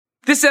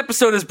This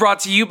episode is brought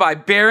to you by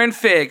Bear and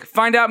Fig.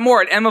 Find out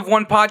more at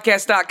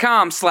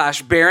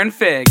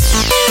mof1podcast.com/bearandfig.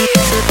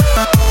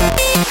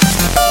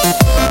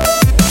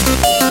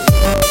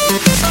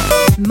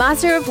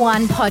 Master of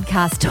One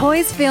podcast.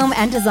 Toys, film,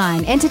 and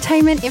design.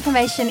 Entertainment,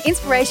 information,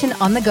 inspiration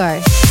on the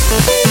go.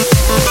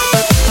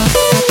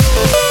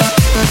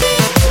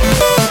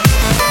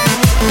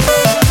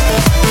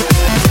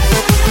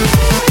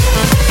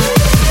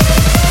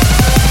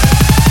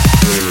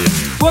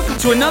 Welcome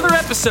to another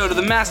episode of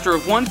the Master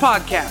of One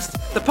podcast,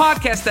 the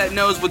podcast that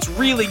knows what's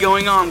really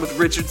going on with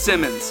Richard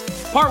Simmons.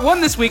 Part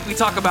 1 this week, we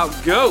talk about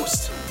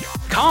Ghooost,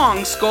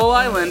 Kong, Skull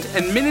Island,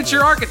 and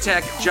miniature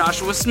architect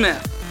Joshua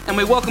Smith. And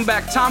we welcome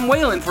back Tom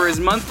Whalen for his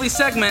monthly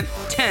segment,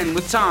 10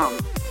 with Tom.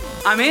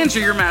 I'm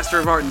Andrew, your Master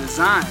of Art and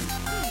Design.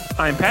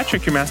 I'm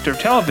Patrick, your Master of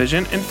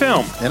Television and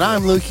Film. And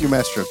I'm Luke, your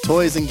Master of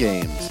Toys and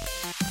Games.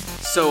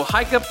 So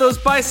hike up those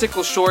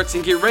bicycle shorts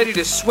and get ready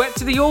to sweat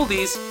to the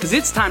oldies, because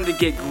it's time to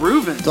get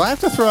grooving. Do I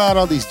have to throw out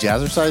all these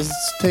Jazzercise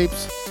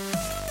tapes?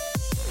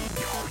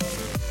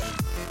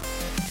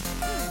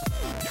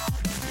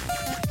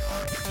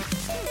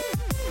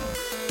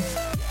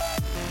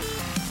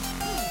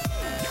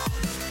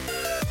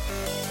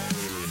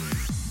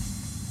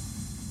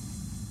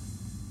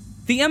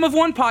 The M of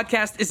One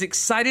podcast is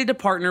excited to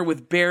partner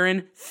with Bear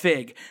and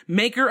Fig,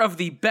 maker of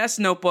the best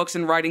notebooks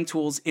and writing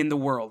tools in the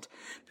world.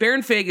 Bear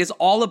and Fig is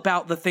all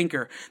about the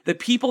thinker, the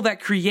people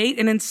that create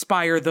and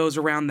inspire those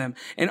around them,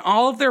 and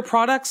all of their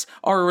products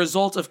are a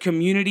result of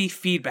community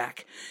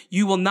feedback.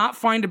 You will not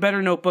find a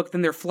better notebook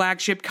than their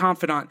flagship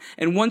Confidant,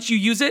 and once you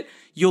use it,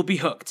 you'll be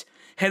hooked.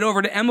 Head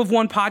over to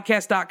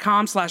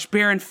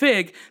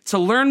mof1podcast.com/bearandfig to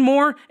learn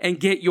more and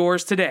get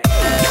yours today.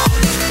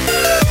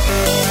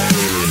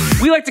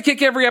 We like to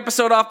kick every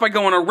episode off by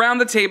going around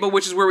the table,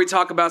 which is where we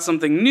talk about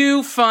something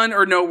new, fun,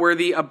 or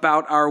noteworthy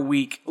about our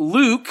week.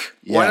 Luke,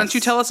 Why don't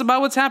you tell us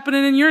about what's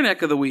happening in your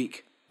neck of the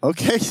week?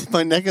 Okay,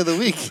 my neck of the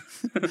week.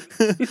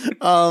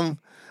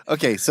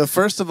 Okay, so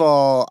first of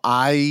all,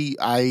 I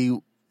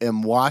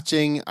am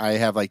watching. I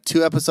have like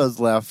 2 episodes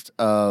left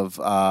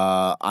of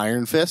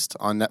Iron Fist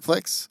on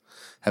Netflix.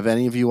 Have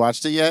any of you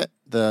watched it yet?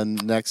 The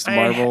next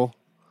Marvel.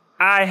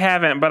 I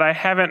haven't, but I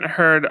haven't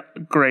heard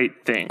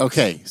great things.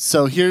 Okay,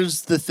 so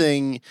here's the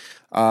thing.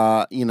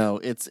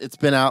 It's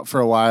been out for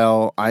a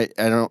while.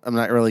 I'm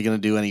not really going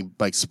to do any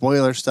like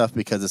spoiler stuff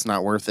because it's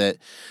not worth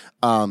it.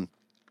 The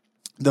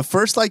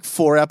first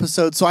 4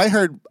 episodes. So I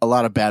heard a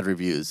lot of bad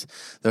reviews.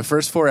 The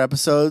first 4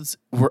 episodes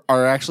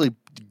are actually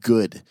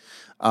good,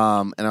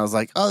 and I was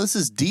like, oh, this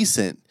is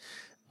decent.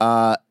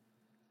 And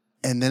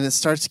then it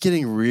starts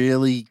getting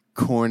really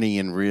corny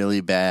and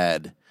really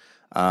bad.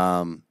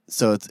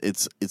 So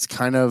it's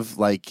kind of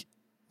like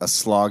a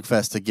slog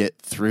fest to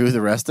get through the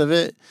rest of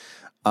it.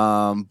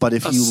 But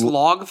if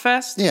slog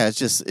fest? Yeah,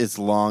 it's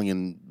long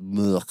and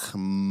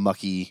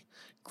mucky,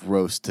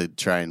 gross to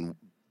try and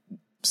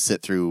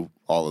sit through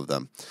all of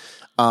them.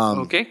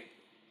 Okay.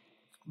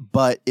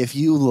 But if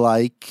you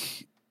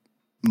like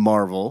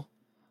Marvel,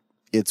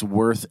 it's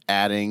worth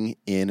adding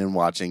in and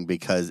watching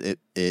because it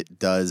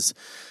does.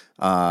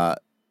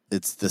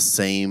 It's the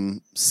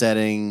same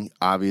setting,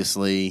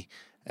 obviously,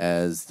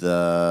 as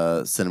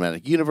the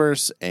cinematic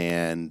universe,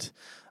 and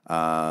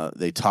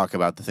they talk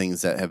about the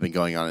things that have been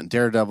going on in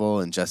Daredevil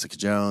and Jessica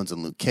Jones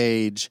and Luke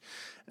Cage,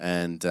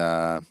 and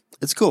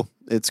it's cool.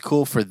 It's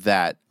cool for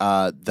that.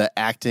 The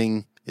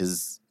acting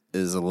is a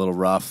little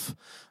rough,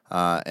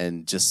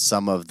 and just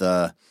some of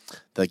the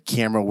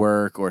camera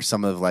work or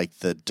some of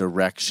the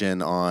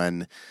direction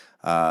on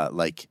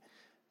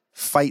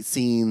fight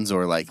scenes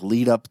or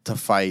lead up to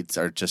fights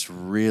are just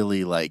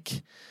really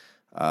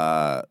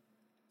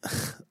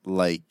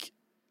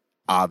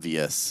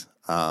obvious.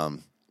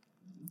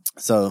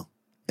 So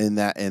in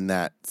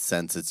that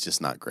sense, it's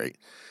just not great.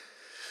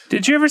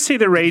 Did you ever see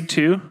the Raid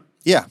 2?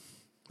 Yeah,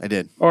 I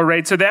did. Or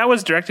Raid. So that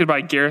was directed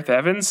by Gareth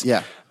Evans.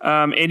 Yeah.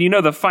 And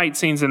the fight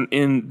scenes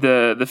in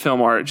the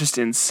film are just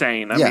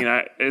insane. I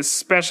mean,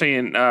 especially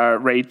in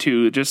Raid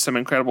 2, just some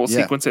incredible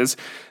sequences.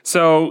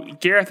 So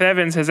Gareth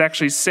Evans has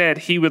actually said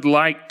he would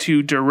like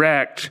to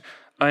direct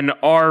an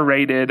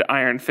R-rated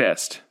Iron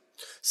Fist.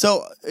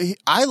 So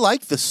I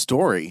like the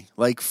story,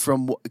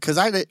 because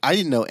I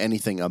didn't know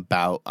anything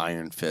about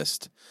Iron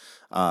Fist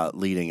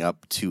leading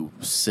up to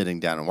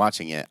sitting down and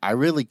watching it. I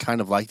really kind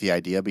of like the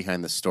idea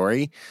behind the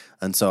story,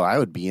 and so I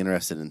would be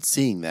interested in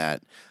seeing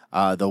that.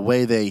 The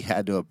way they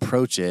had to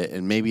approach it,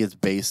 and maybe it's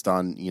based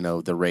on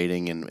the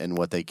rating and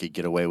what they could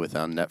get away with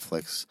on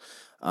Netflix.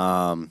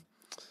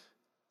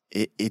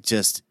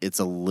 It's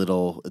a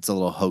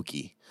little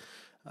hokey,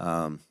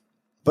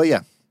 but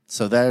yeah.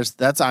 So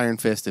that's Iron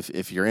Fist.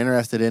 If you're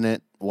interested in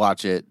it,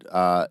 watch it.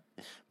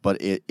 But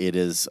it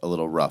is a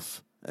little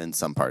rough in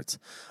some parts.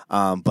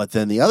 But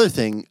then the other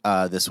thing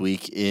this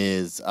week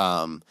is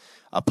a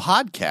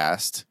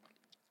podcast,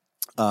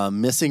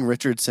 Missing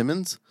Richard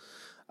Simmons.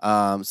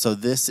 So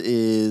this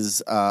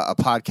is a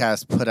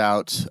podcast put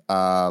out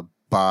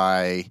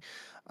by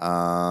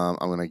I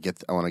want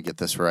to get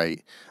this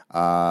right.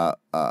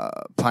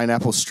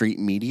 Pineapple Street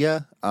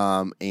Media,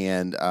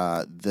 and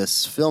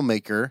this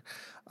filmmaker,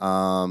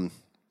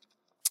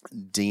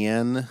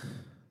 Dan, I'm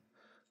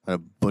gonna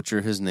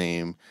butcher his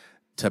name,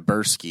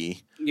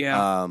 Taberski.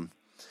 Yeah.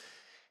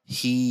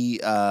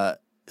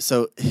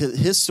 So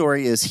his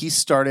story is he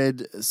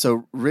started.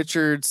 So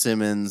Richard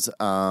Simmons,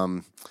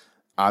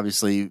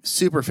 obviously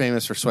super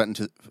famous for sweating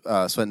to the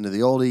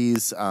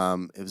oldies.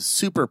 It was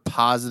super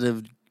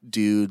positive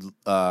dude,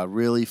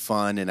 really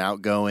fun and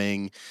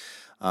outgoing,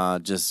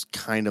 just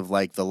kind of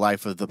like the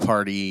life of the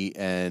party.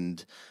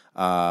 And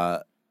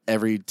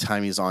every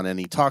time he's on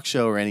any talk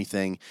show or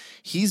anything,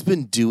 he's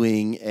been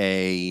doing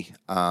a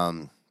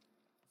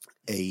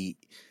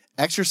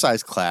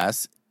exercise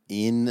class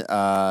in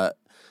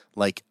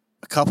like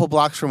a couple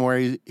blocks from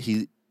where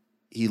he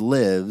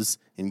lives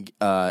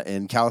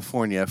in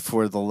California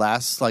for the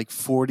last like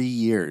 40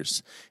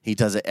 years. He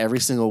does it every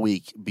single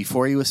week.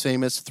 Before he was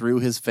famous, through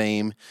his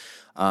fame,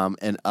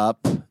 and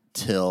up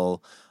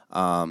till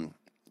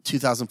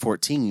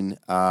 2014,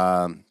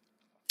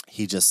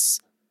 he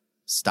just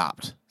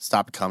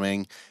stopped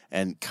coming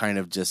and kind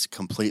of just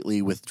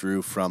completely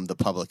withdrew from the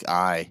public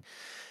eye.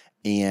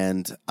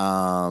 And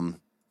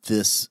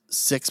this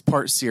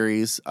 6-part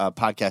series,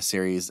 podcast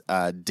series,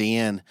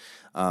 Dan,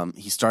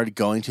 he started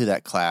going to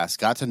that class,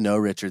 got to know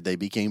Richard. They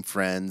became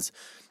friends,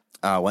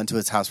 went to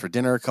his house for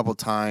dinner a couple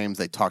times.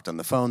 They talked on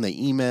the phone. They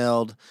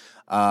emailed.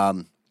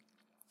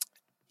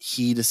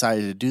 He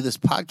decided to do this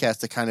podcast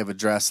to kind of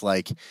address,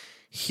 like,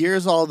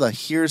 here's all the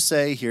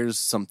hearsay. Here's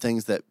some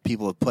things that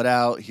people have put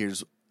out.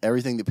 Here's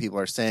everything that people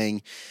are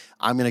saying.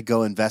 I'm going to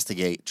go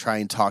investigate, try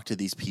and talk to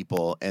these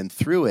people. And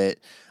through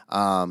it,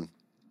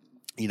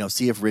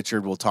 see if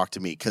Richard will talk to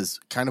me. Because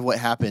kind of what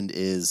happened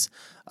is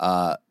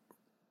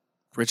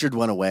Richard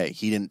went away.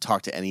 He didn't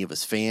talk to any of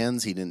his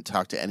fans. He didn't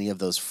talk to any of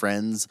those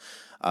friends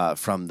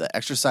from the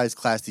exercise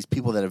class, these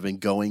people that have been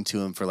going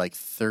to him for like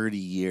 30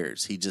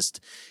 years. He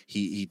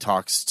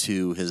talks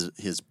to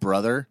his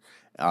brother,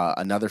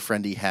 another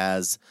friend he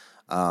has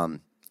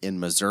in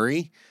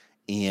Missouri,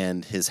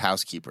 and his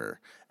housekeeper.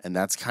 And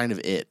that's kind of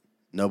it.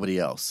 Nobody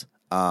else.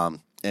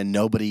 And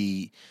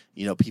nobody,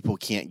 people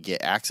can't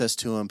get access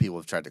to him. People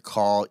have tried to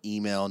call,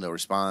 email, no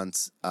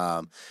response.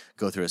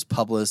 Go through his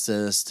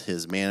publicist,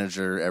 his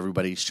manager.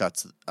 Everybody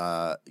gets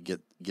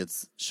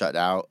shut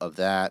out of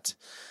that.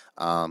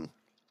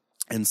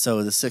 And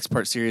so the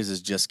 6-part series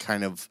is just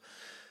kind of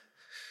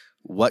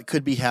what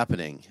could be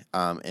happening.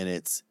 And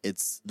it's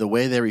the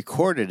way they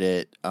recorded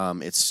it.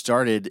 It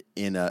started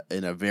in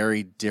a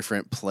very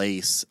different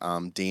place,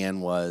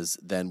 Dan was,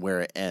 than where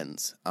it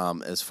ends,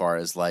 as far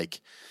as like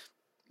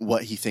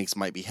what he thinks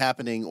might be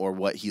happening or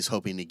what he's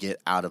hoping to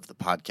get out of the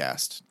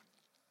podcast.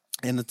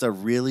 And it's a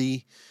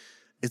really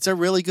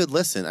good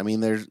listen. I mean,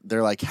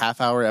 they're like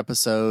half-hour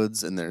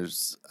episodes, and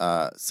there's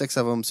 6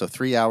 of them, so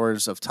 3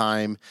 hours of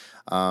time.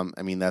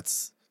 I mean,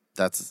 that's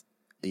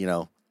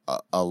a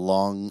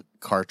long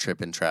car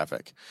trip in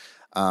traffic.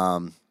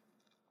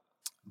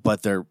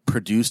 But they're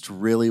produced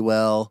really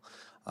well,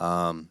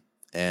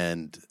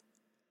 and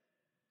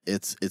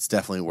it's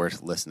definitely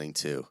worth listening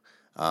to.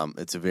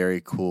 It's a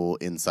very cool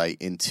insight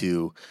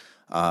into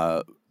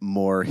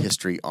more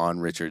history on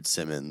Richard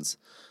Simmons,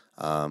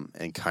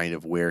 and kind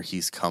of where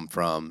he's come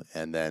from,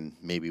 and then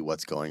maybe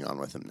what's going on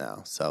with him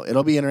now. So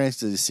it'll be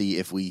interesting to see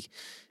if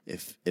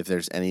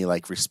there's any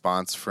like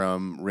response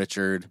from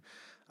Richard,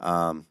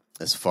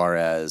 as far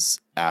as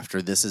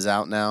after this is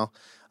out now,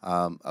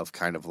 of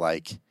kind of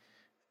like,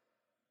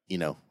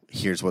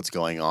 here's what's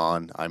going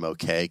on. I'm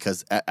okay.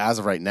 'Cause as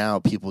of right now,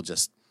 people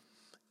just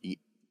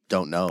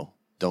don't know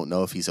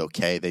if he's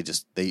okay. They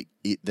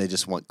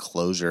just want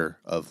closure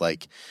of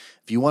like,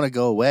 if you want to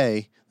go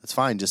away, that's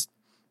fine. Just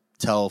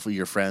tell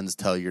your friends,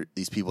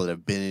 these people that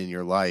have been in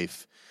your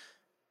life,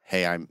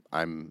 hey,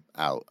 I'm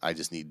out. I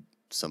just need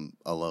some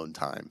alone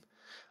time.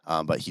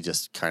 But he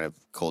just kind of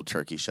cold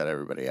turkey shut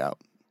everybody out.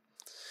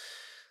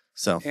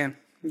 So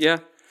yeah,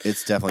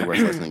 it's definitely worth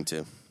listening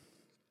to.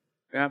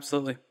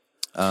 Absolutely.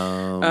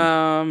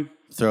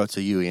 Throw it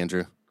to you,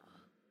 Andrew.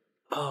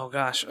 Oh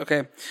gosh.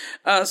 Okay.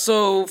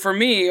 So for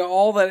me,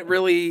 all that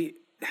really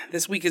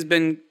this week has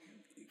been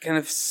kind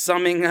of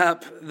summing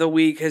up the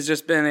week has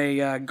just been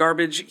a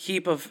garbage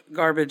heap of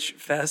garbage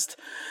fest.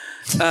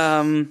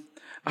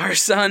 Our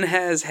son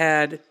has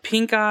had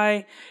pink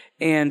eye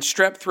and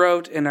strep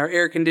throat, and our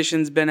air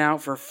conditioning's been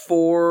out for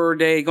 4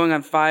 days, going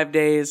on 5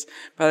 days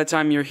by the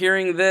time you're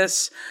hearing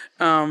this.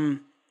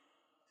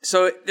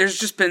 So there's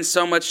just been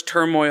so much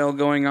turmoil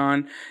going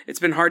on. It's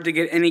been hard to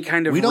get any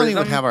kind of We don't even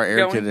rhythm have our air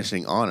going.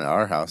 conditioning on at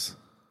our house.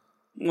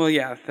 Well,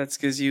 yeah, that's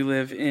because you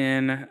live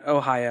in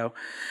Ohio.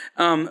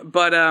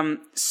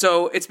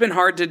 So it's been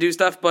hard to do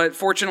stuff, but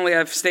fortunately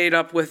I've stayed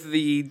up with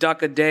the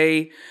duck a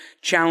day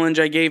challenge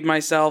I gave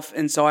myself,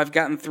 and so I've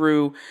gotten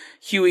through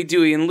Huey,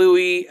 Dewey, and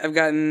Louie. I've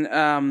gotten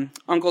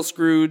Uncle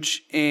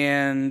Scrooge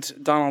and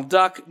Donald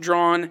Duck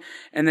drawn,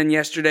 and then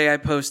yesterday I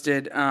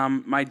posted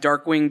my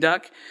Darkwing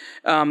Duck.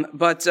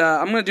 But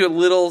I'm going to do a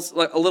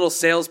little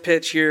sales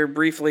pitch here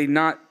briefly,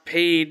 not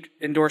paid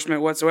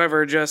endorsement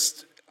whatsoever.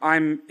 Just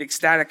I'm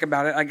ecstatic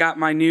about it. I got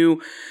my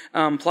new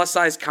plus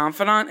size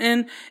confidant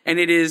in, and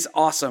it is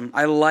awesome.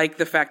 I like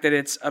the fact that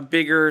it's a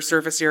bigger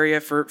surface area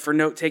for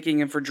note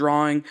taking and for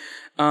drawing.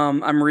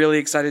 I'm really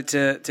excited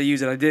to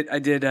use it. I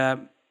did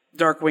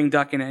Darkwing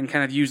Duck in it and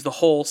kind of used the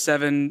whole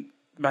 7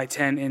 by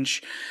 10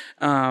 inch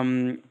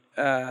artboard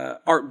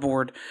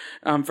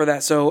for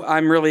that. So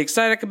I'm really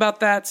excited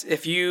about that.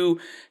 If you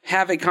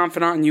have a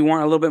confidant and you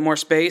want a little bit more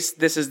space,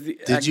 this is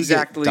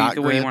exactly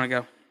the way you want to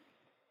go.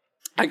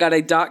 I got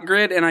a dot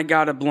grid and I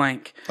got a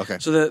blank. Okay.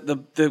 So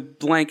the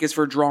blank is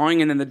for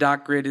drawing and then the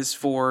dot grid is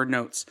for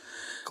notes.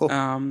 Cool.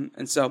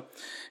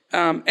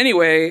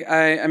 Anyway,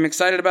 I'm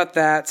excited about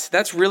that.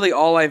 That's really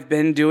all I've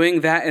been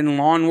doing. That and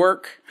lawn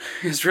work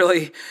has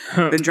really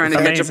been trying to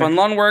catch up on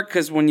lawn work,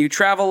 because when you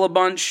travel a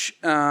bunch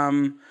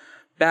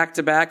back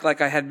to back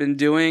like I had been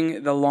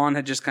doing, the lawn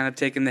had just kind of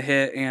taken the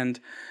hit, and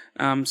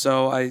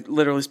so I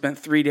literally spent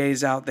 3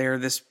 days out there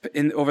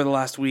over the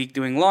last week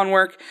doing lawn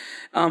work.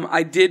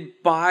 I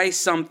did buy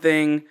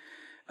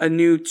a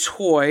new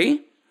toy.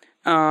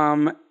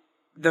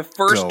 The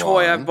first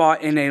toy I've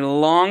bought in a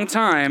long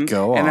time,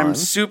 and I'm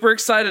super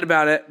excited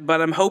about it,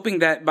 but I'm hoping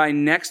that by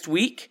next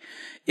week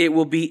it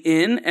will be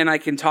in and I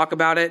can talk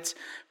about it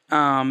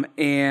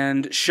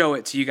and show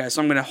it to you guys.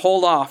 So I'm going to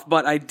hold off,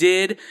 but I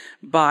did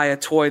buy a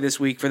toy this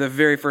week for the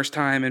very first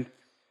time, and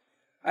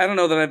I don't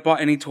know that I've bought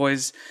any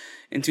toys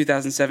in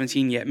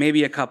 2017 yet,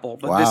 maybe a couple,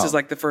 but this is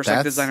like the first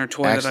designer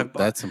toy that I've bought.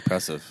 That's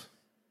impressive.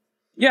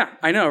 Yeah,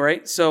 I know,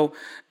 right? So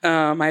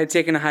I had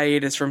taken a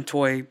hiatus from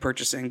toy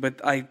purchasing,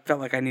 but I felt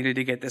like I needed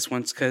to get this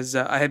one because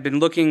I had been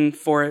looking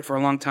for it for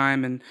a long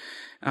time, and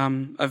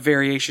a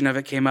variation of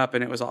it came up,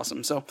 and it was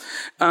awesome. So,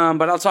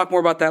 but I'll talk more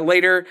about that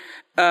later.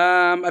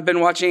 I've been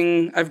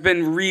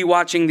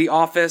rewatching The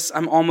Office.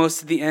 I'm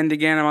almost at the end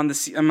again. I'm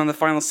on the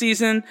final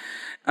season,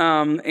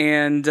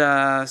 and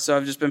so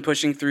I've just been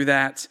pushing through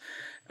that.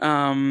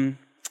 And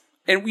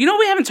we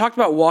haven't talked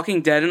about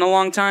Walking Dead in a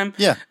long time.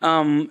 Yeah.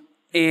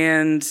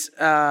 And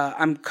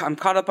I'm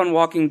caught up on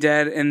Walking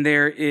Dead, and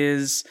there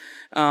is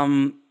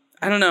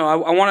I don't know.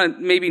 I want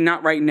to maybe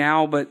not right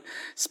now, but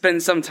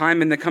spend some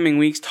time in the coming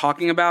weeks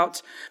talking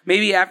about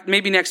maybe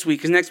next week,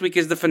 because next week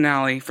is the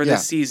finale for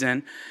this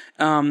season.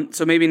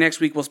 So maybe next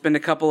week we'll spend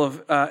a couple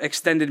of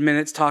extended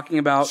minutes talking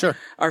about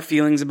our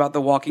feelings about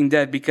The Walking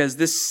Dead, because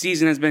this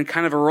season has been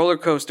kind of a roller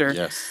coaster.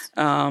 Yes.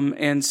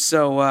 And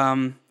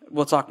so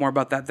we'll talk more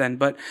about that then.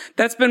 But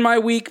that's been my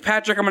week.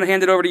 Patrick, I'm going to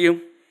hand it over to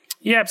you.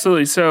 Yeah,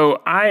 absolutely. So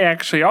I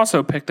actually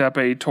also picked up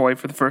a toy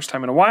for the first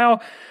time in a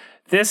while.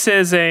 This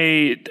is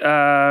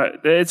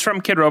it's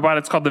from Kid Robot.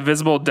 It's called the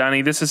Visible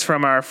Dunny. This is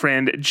from our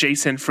friend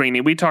Jason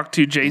Freeney. We talked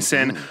to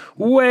Jason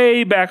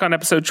way back on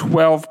episode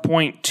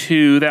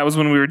 12.2. That was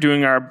when we were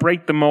doing our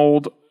Break the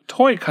Mold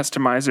toy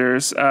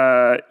customizers,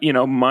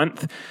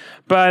 month.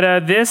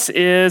 But this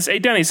is a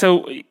Dunny.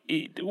 So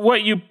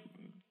what you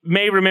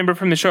may remember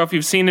from the show, if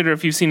you've seen it or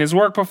if you've seen his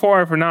work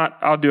before. If not,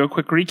 I'll do a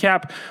quick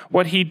recap.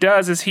 What he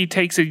does is he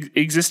takes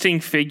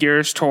existing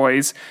figures,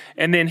 toys,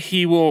 and then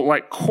he will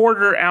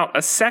quarter out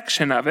a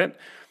section of it,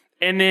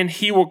 and then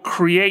he will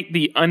create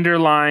the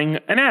underlying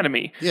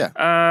anatomy. Yeah.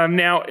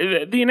 Now,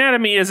 the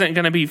anatomy isn't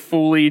going to be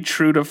fully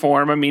true to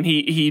form. I mean,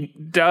 he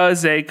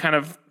does a kind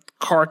of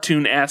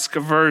cartoon-esque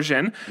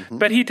version,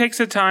 but he takes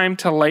the time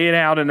to lay it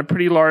out in a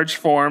pretty large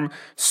form,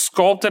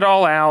 sculpt it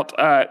all out.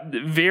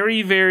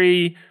 Very,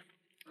 very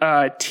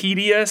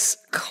tedious,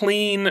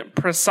 clean,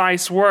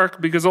 precise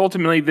work, because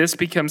ultimately this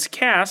becomes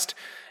cast,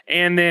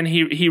 and then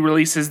he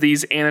releases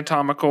these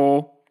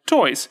anatomical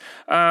toys.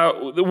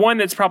 The one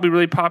that's probably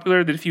really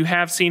popular, that if you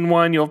have seen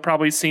one, you'll have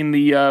probably seen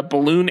the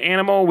balloon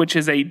animal, which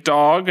is a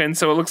dog, and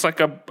so it looks like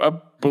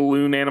a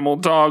balloon animal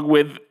dog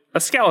with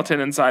a skeleton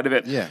inside of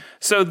it. Yeah.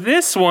 So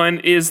this one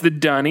is the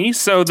Dunny.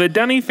 So the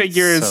Dunny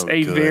figure is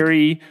a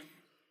very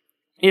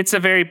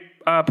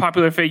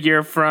popular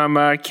figure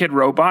from Kid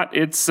Robot.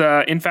 It's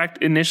in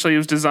fact, initially it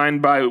was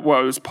designed by it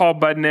was Paul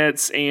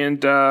Budnitz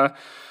and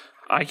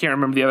I can't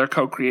remember the other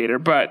co-creator,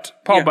 but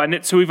Paul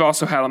Budnitz, who we've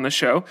also had on the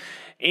show.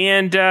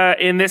 And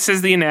this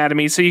is the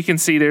anatomy. So you can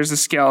see there's a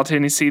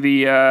skeleton. You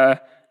see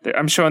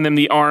I'm showing them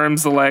the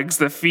arms, the legs,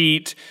 the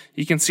feet.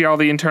 You can see all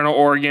the internal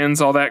organs,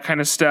 all that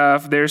kind of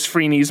stuff. There's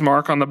Freeney's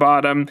mark on the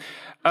bottom.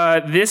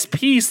 This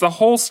piece, the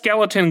whole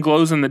skeleton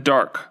glows in the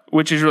dark,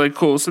 which is really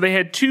cool. So they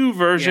had two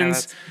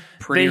versions. Yeah,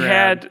 pretty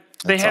rad.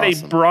 They had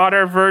awesome. A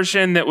broader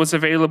version that was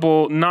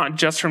available not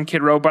just from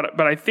Kid Robot,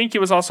 but I think it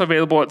was also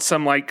available at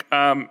some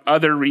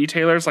other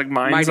retailers like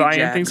Mind's Eye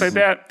and things like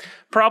that.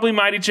 Probably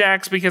Mighty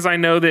Jaxx, because I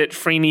know that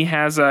Freeney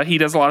he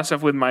does a lot of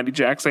stuff with Mighty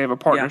Jaxx. They have a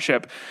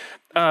partnership.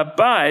 Yeah.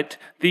 But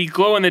the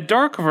glow in the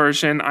dark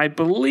version, I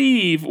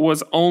believe,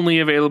 was only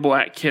available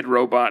at Kid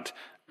Robot.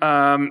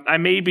 I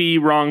may be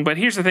wrong, but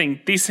here's the thing: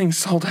 these things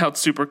sold out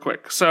super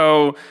quick.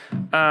 So,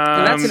 and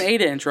that's an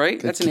 8-inch, right?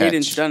 That's an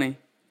 8-inch Dunny.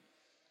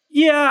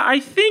 Yeah, I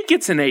think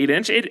it's an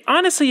 8-inch.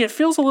 Honestly, it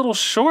feels a little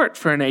short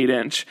for an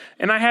 8-inch,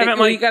 and I haven't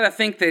you got to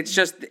think that it's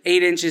just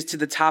 8 inches to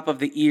the top of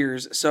the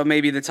ears, so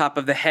maybe the top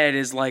of the head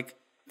is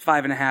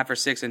 5.5 or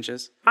 6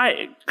 inches.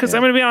 Because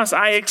I'm going to be honest,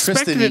 I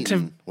expected Tristan it to...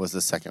 Eaton was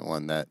the second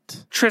one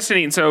that... Tristan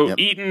Eaton. So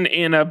Eaton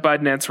and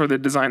Bud Nets were the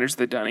designers of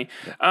the Dunny.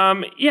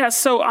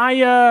 So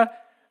I,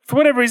 for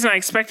whatever reason, I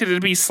expected it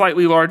to be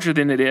slightly larger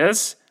than it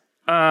is.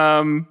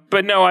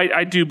 But no,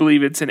 I do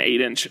believe it's an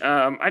 8-inch.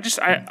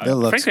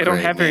 Frankly, I don't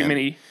have very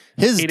many.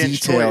 His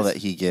detail that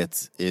he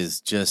gets is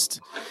just,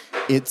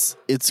 it's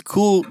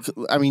cool.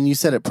 I mean, you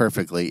said it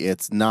perfectly.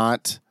 It's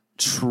not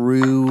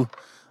true,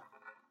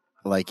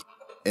 like,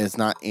 it's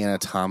not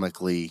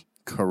anatomically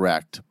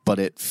correct, but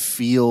it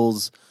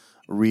feels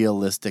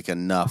realistic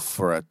enough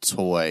for a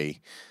toy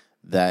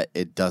that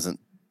it doesn't,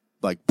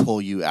 like,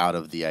 pull you out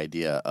of the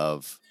idea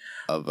of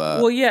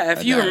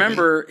if you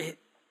remember...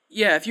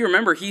 Yeah, if you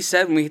remember, he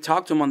said when we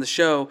talked to him on the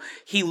show,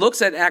 he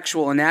looks at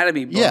actual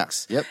anatomy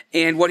books,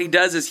 and what he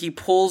does is he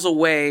pulls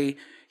away.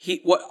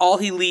 All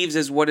he leaves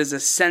is what is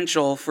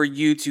essential for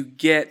you to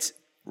get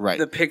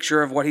the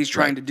picture of what he's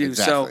trying to do.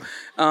 Exactly.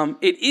 So,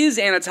 it is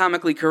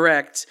anatomically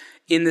correct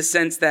in the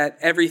sense that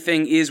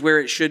everything is where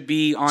it should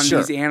be on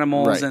these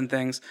animals and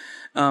things.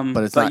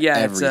 But it's not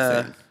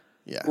everything.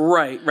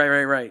 Right.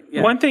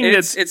 Yeah. One thing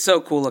it's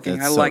so cool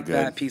looking. I like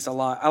that piece a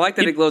lot. I like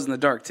that it glows in the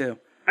dark too.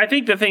 I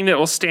think the thing that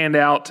will stand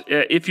out,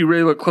 if you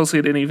really look closely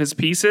at any of his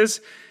pieces,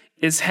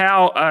 is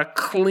how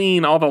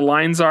clean all the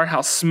lines are,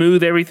 how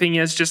smooth everything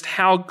is, just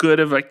how good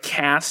of a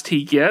cast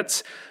he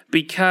gets,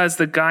 because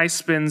the guy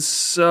spends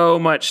so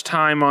much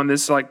time on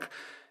this, like,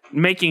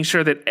 making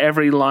sure that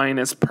every line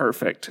is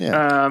perfect.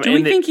 Yeah. Do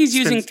we think he's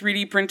using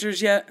 3D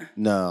printers yet?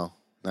 No.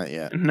 Not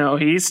yet. No,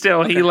 he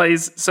still he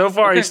lays so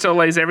far. He still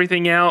lays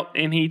everything out,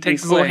 and he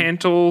takes his little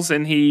hand tools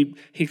and he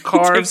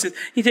carves.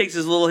 He takes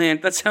his little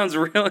hand. That sounds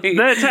really.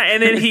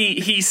 And then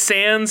he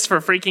sands for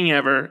freaking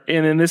ever,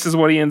 and then this is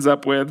what he ends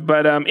up with.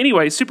 But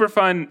anyway, super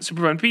fun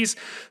piece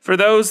for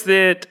those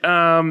that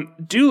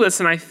do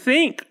listen. I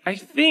think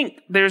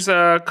there's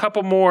a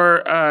couple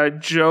more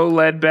Joe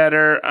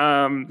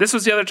Ledbetter. This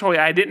was the other toy.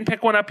 I didn't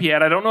pick one up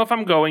yet. I don't know if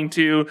I'm going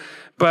to.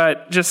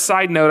 But just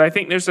side note, I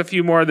think there's a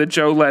few more of the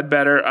Joe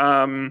Ledbetter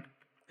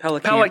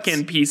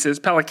Pelican pieces.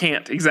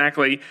 Pelicant,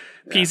 exactly.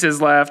 Yeah.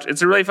 Pieces left.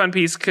 It's a really fun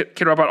piece.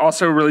 Kid Robot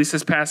also released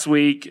this past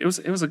week. It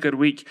was a good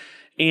week.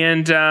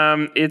 And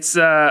it's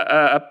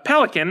a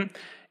pelican,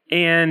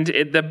 and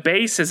the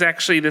base is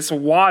actually this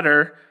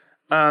water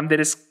that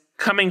is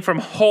coming from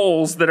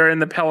holes that are in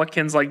the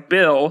pelican's like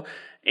bill.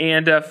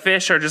 And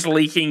fish are just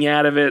leaking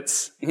out of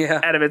its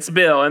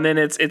bill, and then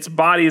its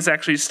body is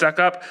actually stuck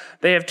up.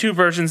 They have two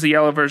versions: the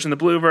yellow version, the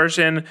blue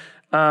version.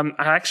 I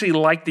actually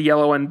like the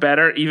yellow one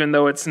better, even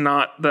though it's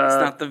not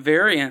the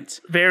variant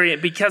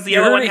because the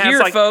yellow one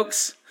has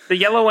folks. The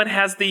yellow one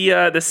has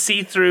the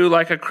see-through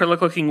like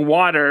acrylic looking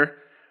water,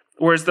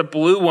 whereas the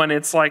blue one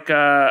it's like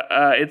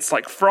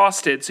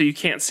frosted, so you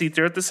can't see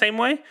through it the same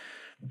way.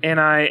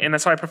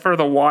 And so I prefer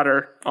the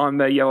water on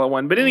the yellow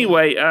one. But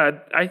anyway,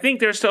 I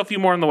think there's still a few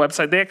more on the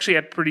website. They actually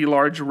had pretty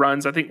large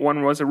runs. I think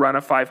one was a run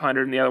of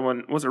 500 and the other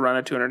one was a run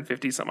of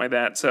 250, something like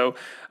that. So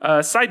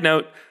side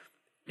note,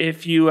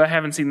 if you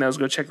haven't seen those,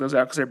 go check those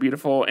out because they're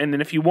beautiful. And then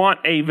if you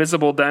want a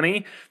visible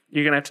Dunny,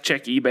 you're going to have to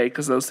check eBay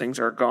because those things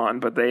are gone,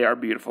 but they are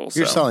beautiful.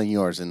 You're selling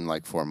yours in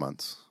like 4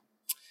 months.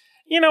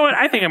 You know what?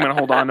 I think I'm going to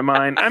hold on to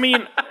mine. I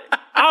mean,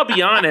 I'll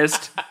be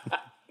honest.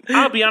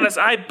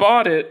 I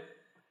bought it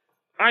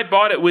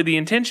with the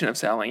intention of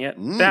selling it.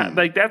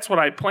 That's what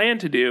I plan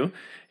to do.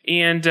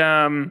 And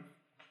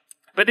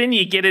but then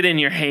you get it in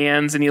your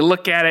hands and you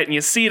look at it and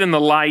you see it in the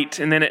light,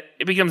 and then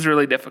it becomes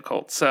really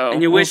difficult. So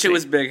and you wish it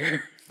was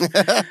bigger.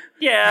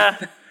 Yeah,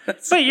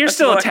 but you're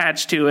still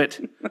attached to it.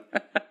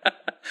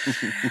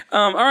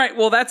 All right,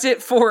 well that's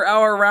it for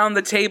our Around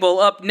the Table.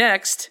 Up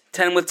next,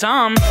 10 with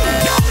Tom.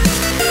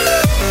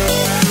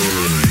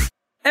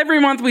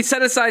 Every month, we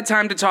set aside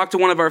time to talk to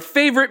one of our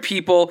favorite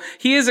people.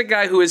 He is a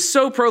guy who is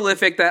so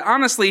prolific that,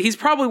 honestly, he's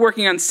probably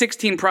working on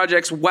 16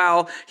 projects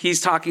while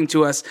he's talking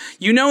to us.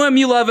 You know him,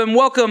 you love him.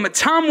 Welcome,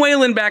 Tom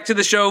Whalen, back to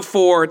the show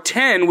for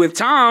 10 with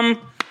Tom.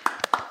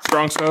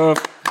 Strong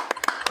stuff.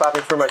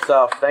 Clapping for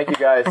myself. Thank you,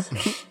 guys.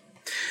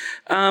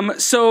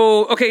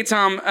 Okay,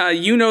 Tom,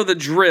 you know the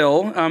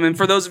drill. And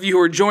for those of you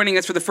who are joining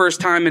us for the first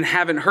time and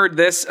haven't heard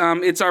this,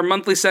 it's our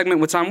monthly segment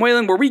with Tom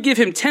Whalen where we give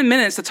him 10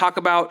 minutes to talk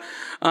about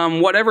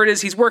whatever it is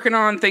he's working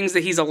on, things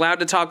that he's allowed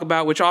to talk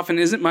about, which often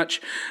isn't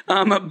much.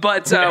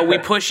 But we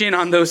push in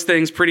on those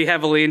things pretty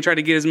heavily and try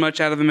to get as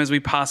much out of them as we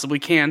possibly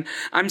can.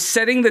 I'm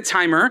setting the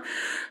timer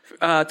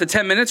to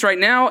 10 minutes right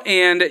now,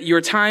 and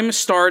your time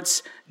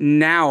starts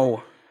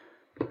now.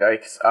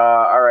 Yikes.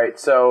 All right,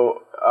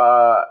 so...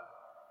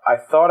 I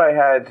thought I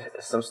had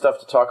some stuff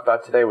to talk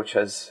about today, which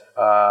has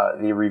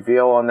the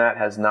reveal on that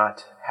has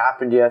not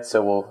happened yet.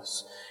 So we'll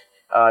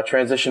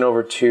transition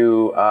over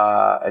to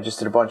I just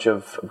did a bunch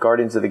of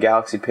Guardians of the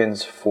Galaxy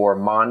pins for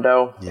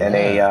Mondo and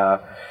a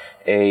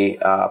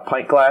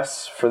pint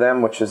glass for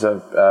them, which is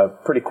a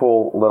pretty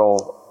cool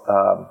little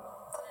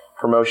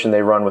promotion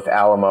they run with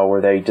Alamo,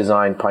 where they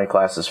design pint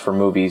glasses for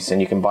movies,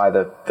 and you can buy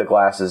the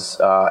glasses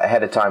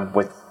ahead of time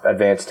with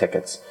advance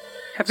tickets.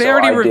 Have they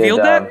already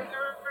revealed that?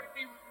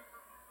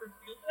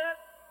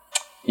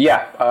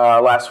 Yeah,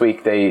 last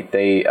week they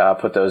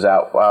put those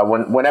out.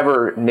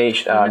 Whenever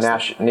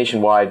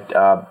nationwide,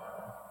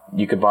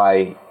 you could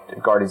buy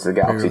Guardians of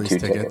the Galaxy 2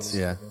 tickets.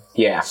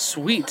 Yeah.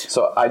 Sweet.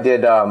 So I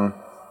did. I've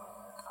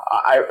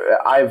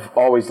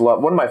always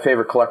loved, one of my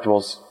favorite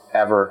collectibles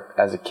ever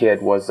as a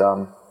kid was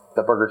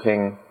the Burger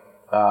King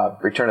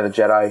Return of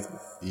the Jedi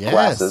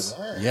glasses.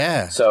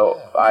 Yeah. So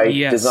I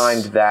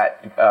designed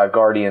that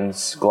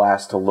Guardians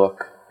glass to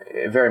look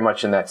very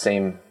much in that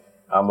same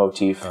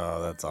motif.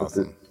 Oh, that's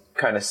awesome.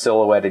 Kind of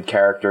silhouetted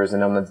characters,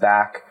 and on the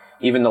back,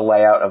 even the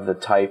layout of the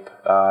type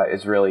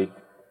is really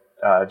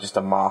just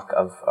a mock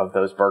of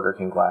those Burger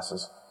King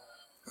glasses.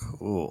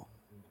 Cool.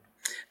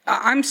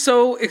 I'm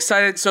so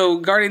excited. So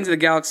Guardians of the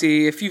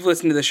Galaxy, if you've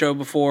listened to the show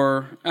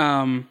before,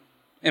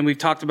 and we've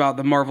talked about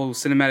the Marvel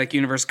Cinematic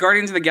Universe,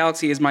 Guardians of the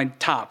Galaxy is my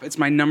top. It's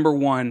my number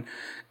one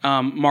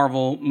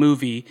Marvel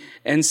movie.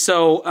 And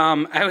so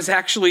I was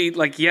actually,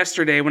 like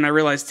yesterday when I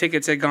realized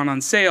tickets had gone on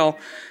sale,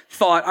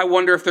 thought, I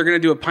wonder if they're going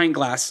to do a pint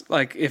glass,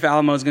 like if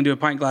Alamo's going to do a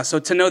pint glass. So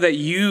to know that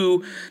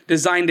you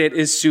designed it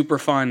is super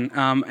fun.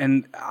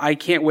 And I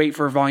can't wait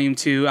for Volume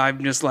 2.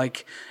 I'm just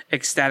like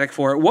ecstatic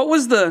for it.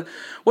 What's the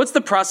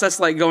process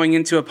like going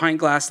into a pint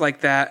glass like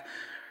that?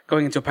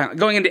 Going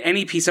into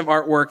any piece of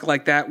artwork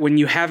like that when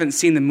you haven't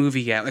seen the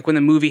movie yet, like when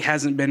the movie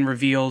hasn't been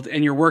revealed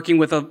and you're working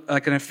with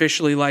an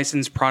officially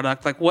licensed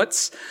product, like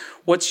what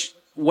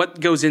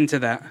goes into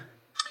that?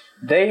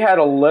 They had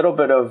a little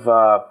bit of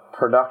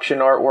production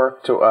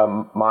artwork.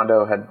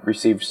 Mondo had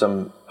received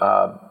some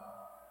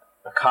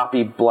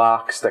copy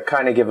blocks that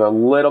kind of give a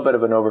little bit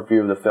of an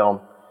overview of the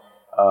film.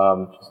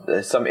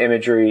 Some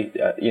imagery,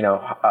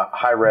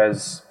 high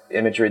res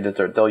imagery that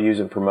they'll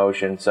use in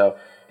promotion. So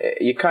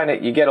you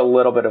get a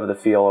little bit of the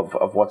feel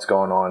of what's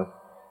going on,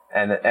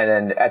 and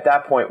then at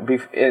that point,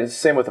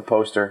 same with the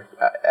poster.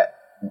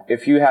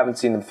 If you haven't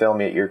seen the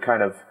film yet, you're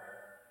kind of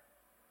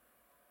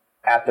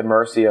at the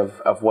mercy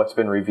of what's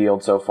been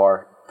revealed so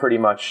far, pretty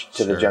much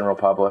to the general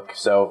public.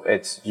 So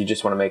you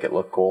just want to make it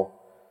look cool.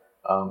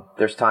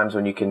 There's times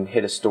when you can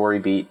hit a story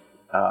beat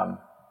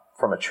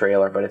from a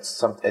trailer, but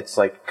it's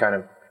like kind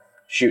of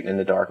shooting in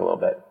the dark a little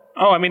bit.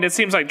 Oh, I mean, it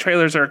seems like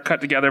trailers are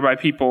cut together by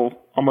people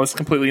almost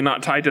completely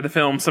not tied to the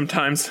film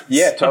sometimes.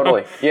 Yeah,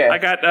 totally. Yeah. I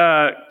got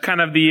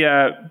kind of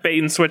the bait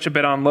and switch a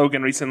bit on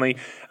Logan recently.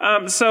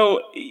 So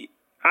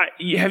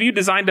have you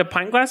designed a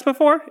pint glass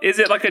before? Is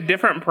it like a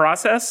different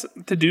process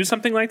to do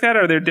something like that?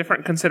 Are there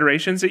different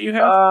considerations that you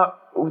have?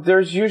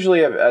 There's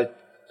usually a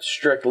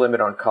strict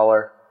limit on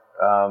color.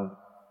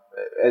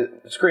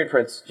 Screen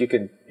prints, you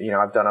can,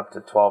 I've done up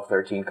to 12,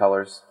 13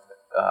 colors.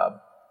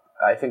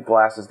 I think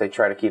glasses, they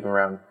try to keep them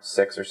around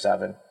 6 or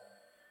 7.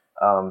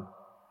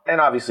 And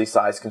obviously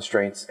size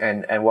constraints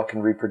and what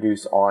can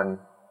reproduce on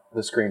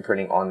the screen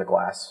printing on the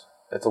glass.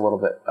 It's a little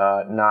bit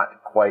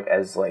not quite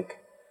as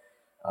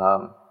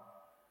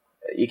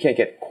you can't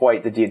get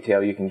quite the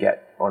detail you can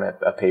get on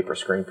a paper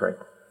screen print.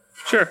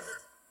 Sure.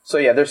 So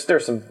yeah,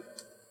 there's some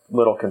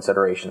little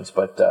considerations,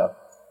 but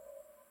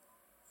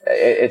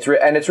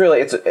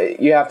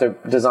you have to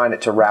design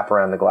it to wrap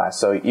around the glass.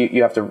 So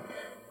you have to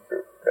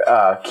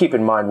keep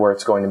in mind where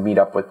it's going to meet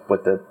up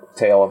with the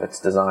tail of its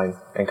design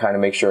and kind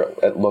of make sure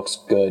it looks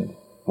good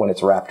when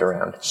it's wrapped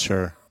around.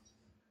 Sure.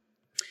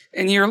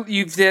 And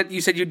you said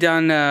you've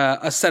done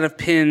a set of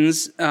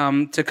pins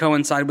to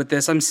coincide with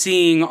this. I'm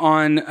seeing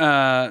on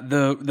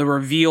the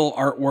reveal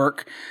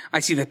artwork, I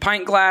see the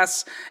pint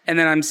glass, and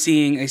then I'm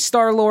seeing a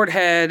Star-Lord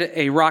head,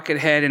 a Rocket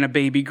head, and a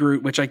Baby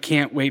Groot, which I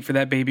can't wait for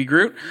that Baby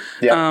Groot.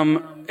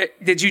 Yep.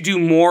 Did you do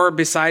more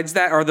besides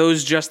that? Are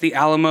those just the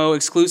Alamo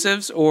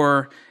exclusives,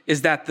 or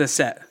is that the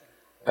set?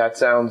 That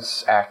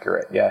sounds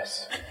accurate,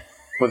 yes.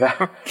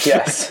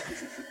 Yes.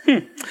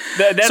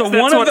 That's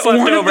one of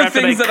the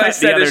things that I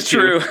said is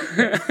true.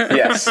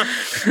 Yes.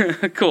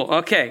 Cool.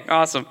 Okay.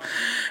 Awesome.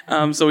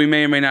 So we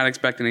may or may not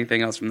expect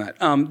anything else from that.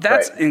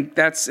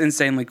 That's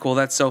insanely cool.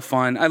 That's so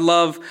fun. I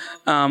love.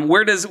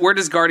 Where does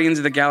Guardians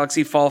of the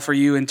Galaxy fall for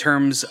you in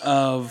terms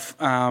of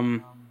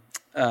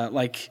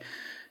what's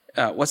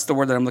the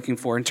word that I'm looking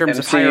for in terms MCU?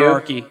 Of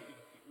hierarchy?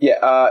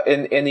 Yeah.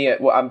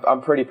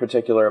 I'm pretty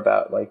particular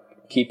about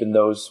keeping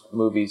those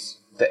movies,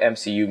 the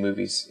MCU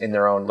movies, in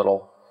their own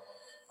little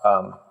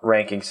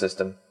ranking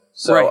system.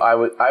 So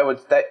right. I would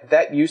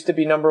that used to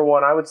be number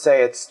one. I would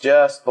say it's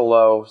just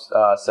below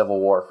Civil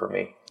War for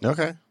me.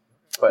 Okay.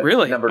 But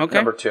really?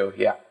 Number 2,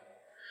 yeah.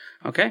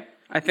 Okay.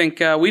 I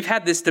think we've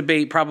had this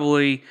debate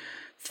probably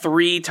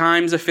 3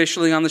 times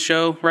officially on the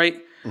show, right?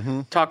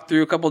 Mm-hmm. Talked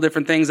through a couple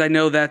different things. I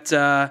know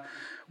that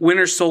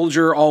Winter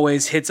Soldier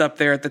always hits up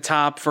there at the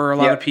top for a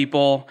lot of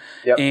people.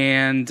 Yep.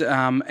 And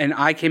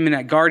I came in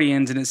at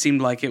Guardians and it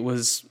seemed like I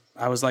was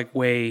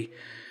way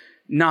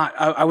not.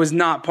 I was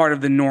not part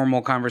of the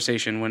normal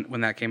conversation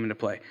when that came into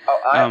play.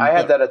 Oh, I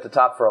had that at the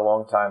top for a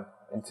long time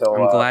until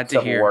I'm glad to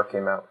Civil hear. War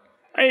came out.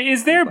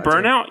 Is there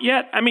burnout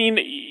yet? I mean,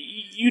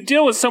 you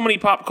deal with so many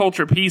pop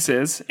culture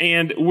pieces,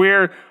 and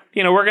we're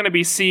going to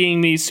be seeing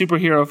these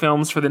superhero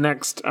films for the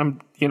next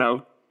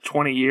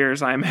 20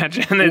 years, I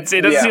imagine. It doesn't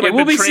seem like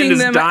we'll the be trend seeing is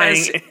them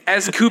dying.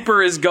 as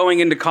Cooper is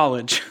going into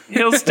college.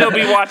 He'll still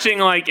be watching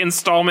like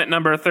installment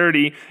number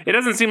 30. It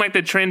doesn't seem like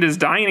the trend is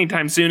dying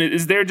anytime soon.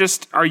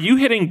 Are you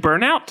hitting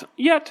burnout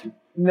yet?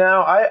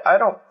 No, I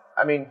don't.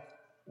 I mean,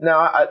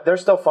 no, they're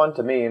still fun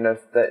to me, and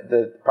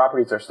the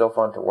properties are still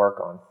fun to work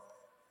on.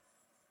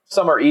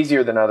 Some are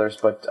easier than others,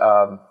 but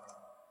I'm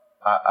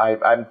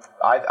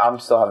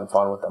still having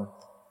fun with them.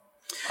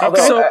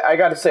 Although I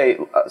got to say,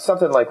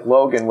 something like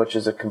Logan, which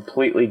is a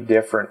completely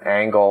different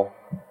angle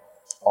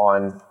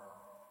on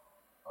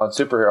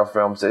superhero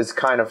films, is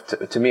kind of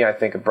to me, I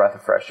think, a breath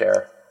of fresh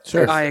air.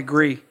 Sure, I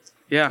agree.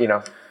 Yeah,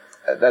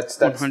 that's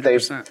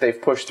 100%.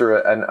 They've pushed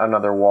through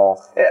another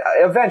wall.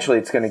 Eventually,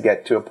 it's going to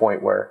get to a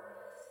point where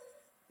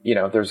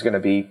there's going to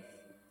be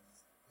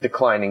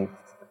declining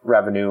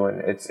revenue,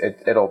 and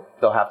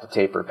they'll have to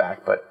taper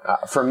back. But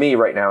for me,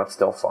 right now, it's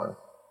still fun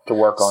to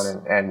work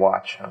on and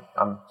watch.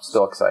 I'm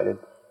still excited.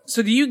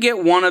 So do you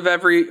get one of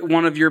every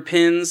one of your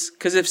pins?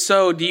 Because if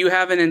so, do you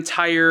have an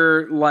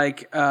entire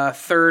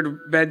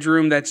third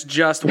bedroom that's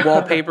just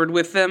wallpapered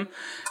with them?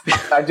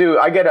 I do.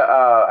 I get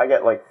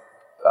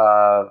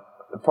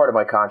part of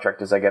my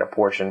contract is I get a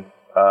portion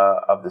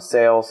of the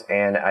sales,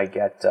 and I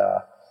get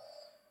a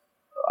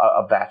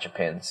batch of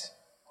pins,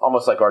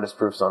 almost like artist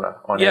proofs on a.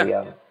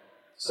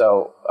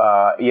 So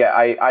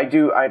I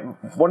do.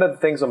 One of the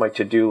things on my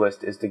to-do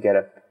list is to get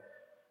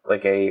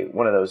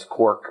one of those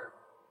cork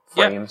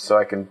frames, so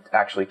I can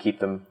actually keep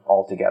them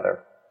all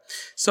together.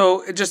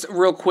 So just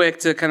real quick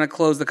to kind of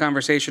close the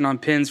conversation on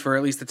pins for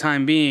at least the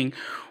time being,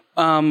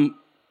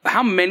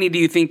 how many do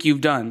you think you've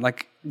done?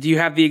 Like, do you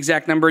have the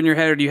exact number in your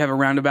head, or do you have a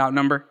roundabout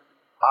number?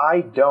 I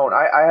don't.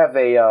 I have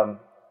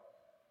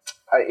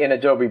in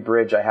Adobe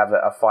Bridge, I have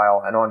a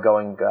file, an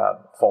ongoing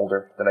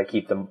folder that I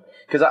keep them,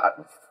 because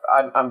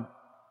I'm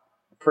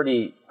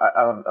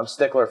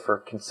stickler for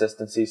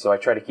consistency, so I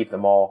try to keep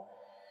them all,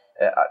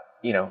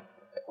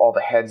 all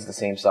the heads the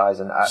same size,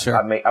 and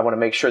I want to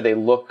make sure they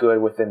look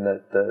good within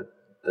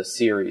the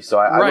series. So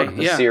I look at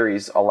the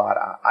series a lot.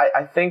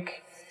 I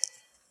think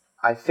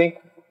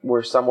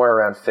we're somewhere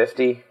around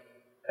 50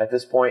 at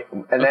this point,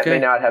 and that may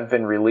not have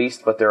been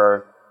released, but there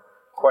are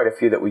quite a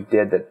few that we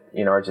did that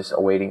are just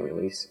awaiting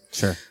release.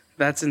 Sure.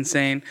 That's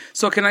insane.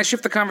 So can I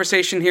shift the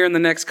conversation here in the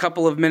next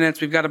couple of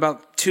minutes? We've got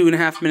about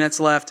 2.5 minutes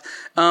left.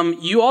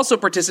 You also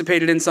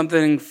participated in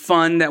something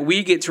fun that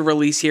we get to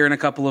release here in a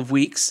couple of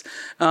weeks,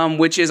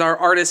 which is our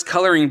artist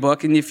coloring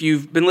book. And if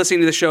you've been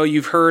listening to the show,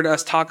 you've heard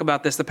us talk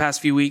about this the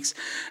past few weeks.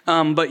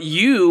 But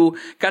you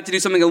got to do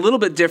something a little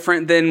bit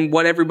different than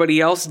what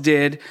everybody else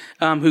did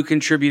who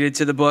contributed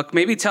to the book.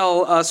 Maybe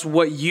tell us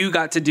what you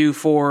got to do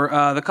for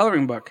the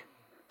coloring book.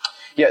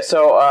 Yeah,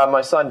 so my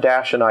son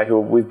Dash and I, who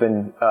we've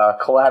been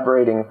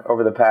collaborating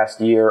over the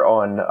past year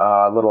on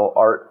little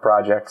art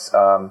projects,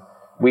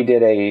 we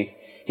did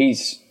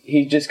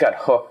he just got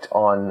hooked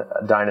on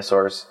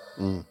dinosaurs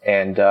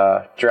and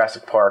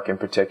Jurassic Park in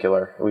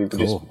particular. We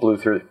just blew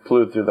through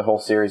the whole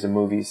series of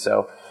movies.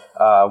 So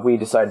we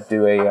decided to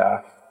do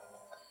a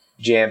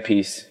jam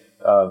piece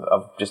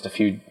of just a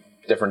few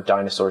different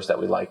dinosaurs that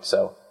we liked.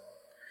 So.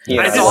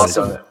 Yeah, that's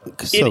awesome.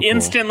 It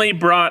instantly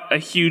brought a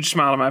huge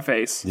smile on my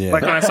face,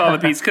 like when I saw the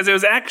piece, because it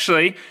was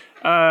actually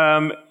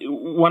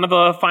one of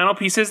the final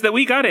pieces that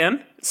we got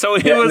in. So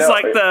it was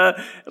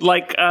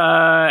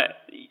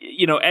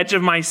edge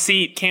of my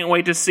seat. Can't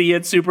wait to see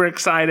it. Super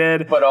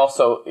excited, but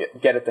also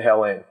get it the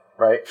hell in,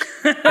 right?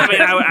 I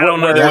mean, I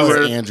don't know. That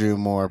was Andrew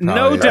Moore.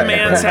 No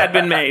demands had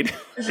been made.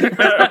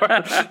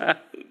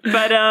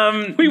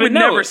 But we would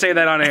never say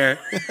that on air,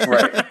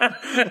 right?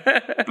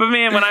 But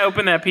man, when I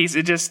opened that piece,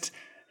 it just.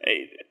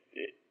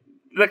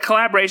 The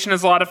collaboration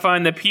is a lot of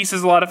fun. The piece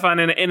is a lot of fun,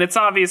 and it's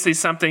obviously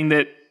something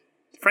that,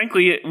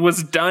 frankly, it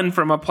was done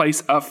from a place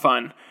of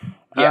fun.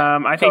 Yeah,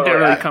 I think that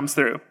really comes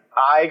through.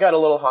 I got a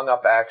little hung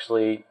up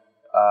actually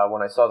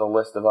when I saw the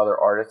list of other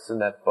artists in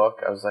that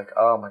book. I was like,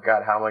 oh my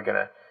god, how am I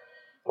gonna?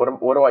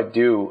 What do I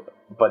do?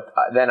 But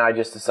then I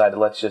just decided,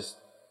 let's just,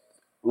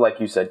 like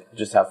you said,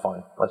 just have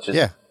fun. Let's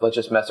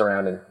just mess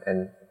around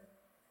and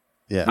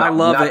I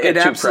love it. It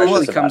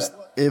absolutely comes.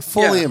 It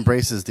fully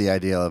embraces the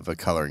idea of a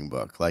coloring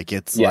book. Like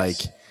it's like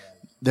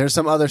there's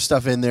some other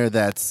stuff in there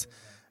that's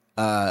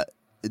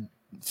it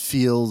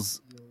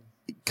feels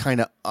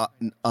kind of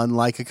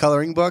unlike a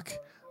coloring book,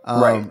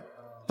 right?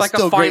 Like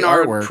a fine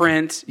art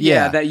print,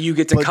 that you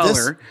get to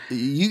color.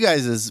 You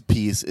guys'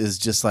 piece is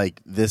just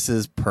like, this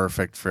is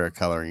perfect for a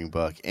coloring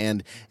book,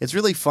 and it's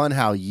really fun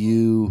how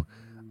you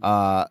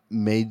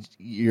made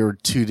your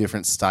two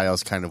different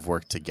styles kind of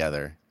work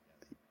together.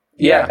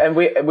 Yeah, and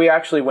we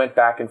actually went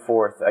back and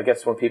forth. I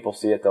guess when people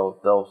see it,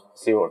 they'll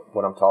see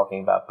what I'm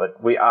talking about. But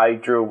I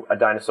drew a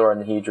dinosaur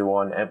and he drew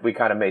one, and we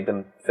kind of made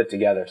them fit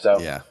together. So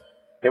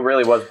It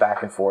really was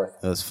back and forth.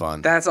 That was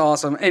fun. That's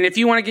awesome. And if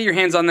you want to get your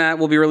hands on that,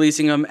 we'll be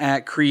releasing them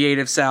at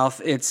Creative South.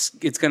 It's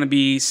going to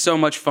be so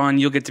much fun.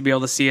 You'll get to be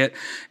able to see it.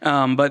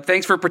 But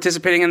thanks for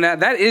participating in that.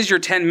 That is your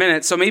 10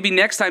 minutes. So maybe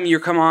next time you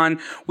come on,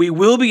 we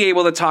will be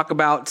able to talk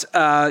about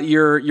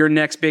your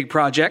next big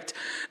project.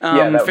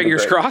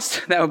 Fingers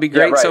crossed. That would be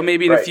great. Yeah, right, so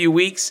maybe in a few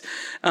weeks,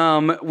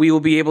 we will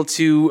be able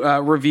to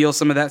reveal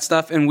some of that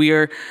stuff. And we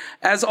are,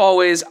 as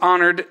always,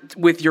 honored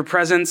with your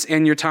presence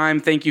and your time.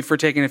 Thank you for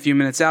taking a few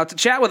minutes out to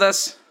chat with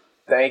us.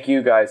 Thank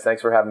you, guys.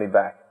 Thanks for having me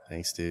back.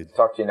 Thanks, dude.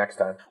 Talk to you next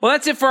time. Well,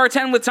 that's it for our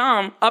 10 with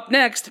Tom. Up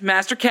next,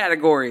 Master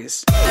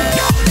Categories.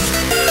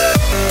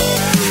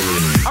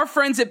 Our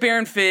friends at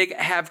Baron Fig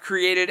have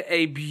created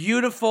a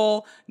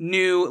beautiful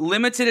new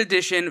limited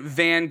edition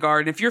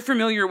Vanguard. And if you're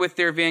familiar with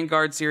their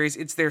Vanguard series,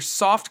 it's their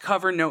soft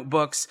cover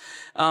notebooks.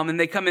 And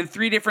they come in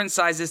 3 different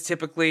sizes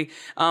typically.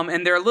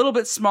 And they're a little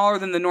bit smaller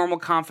than the normal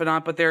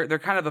Confidant, but they're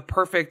kind of a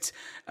perfect,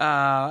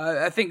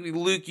 I think,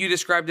 Luke, you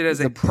described it as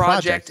a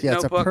project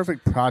notebook. It's a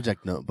perfect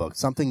project notebook.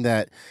 Something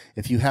that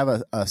if you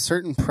have a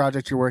certain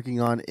project you're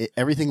working on,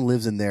 everything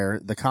lives in there.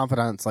 The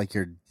Confidant's like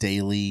your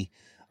daily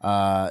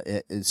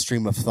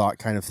stream of thought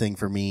kind of thing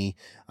for me,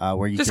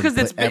 where you just because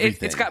it's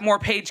got more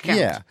page count.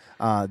 Yeah,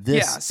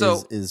 this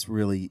is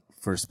really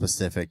for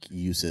specific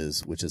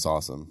uses, which is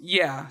awesome.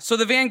 Yeah, so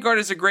the Vanguard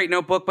is a great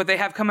notebook, but they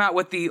have come out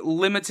with the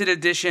limited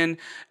edition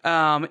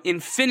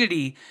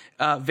Infinity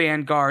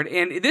Vanguard,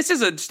 and this is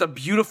just a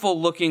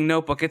beautiful looking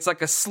notebook. It's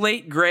like a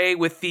slate gray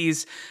with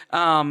these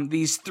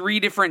 3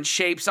 different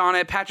shapes on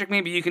it. Patrick,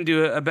 maybe you can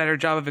do a better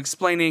job of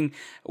explaining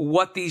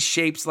what these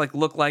shapes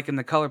look like in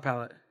the color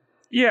palette.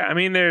 Yeah, I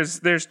mean, there's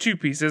 2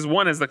 pieces.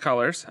 One is the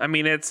colors. I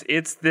mean, it's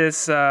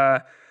this.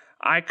 I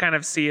kind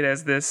of see it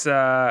as this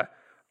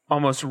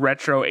almost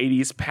retro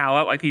 80s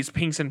palette, like these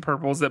pinks and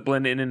purples that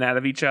blend in and out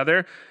of each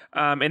other,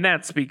 and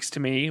that speaks to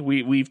me.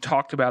 We've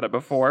talked about it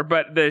before,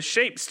 but the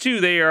shapes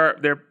too.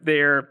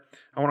 They're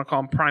I want to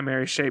call them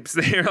primary shapes.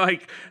 They're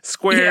like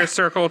square,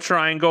 circle,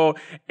 triangle,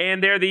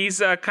 and they're these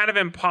kind of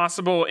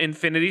impossible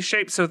infinity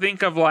shapes. So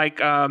think of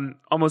like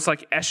almost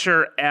like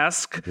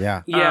Escher-esque,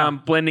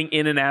 blending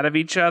in and out of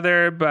each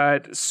other,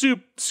 but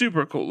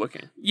super cool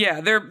looking. Yeah,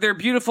 they're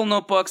beautiful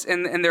notebooks,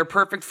 and they're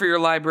perfect for your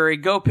library.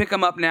 Go pick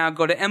them up now.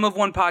 Go to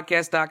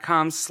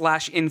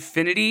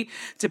mofonepodcast.com/infinity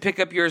to pick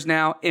up yours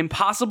now.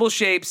 Impossible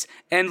shapes,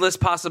 endless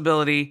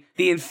possibility.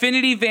 The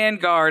Infinity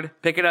Vanguard.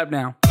 Pick it up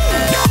now.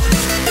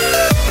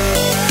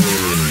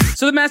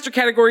 So the master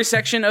category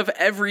section of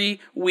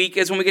every week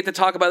is when we get to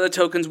talk about the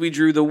tokens we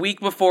drew the week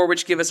before,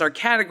 which give us our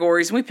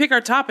categories, and we pick our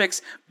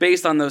topics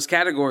based on those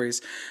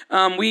categories.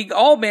 We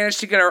all managed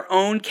to get our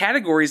own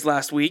categories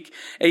last week.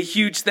 A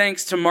huge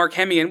thanks to Mark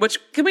Hemian, which,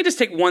 can we just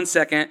take 1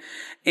 second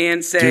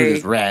and say... Dude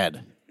is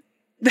rad.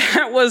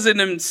 That was an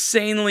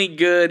insanely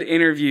good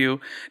interview,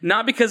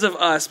 not because of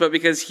us, but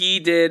because he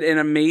did an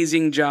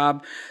amazing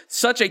job.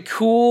 Such a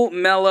cool,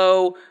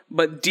 mellow,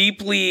 but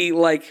deeply,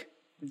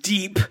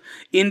 deep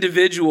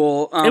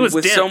individual with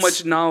dense. So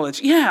much knowledge.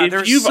 Yeah,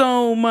 there's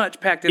so much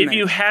packed in there. If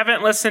you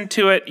haven't listened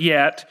to it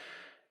yet,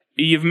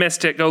 you've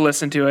missed it. Go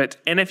listen to it.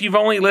 And if you've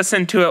only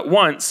listened to it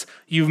once,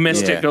 you've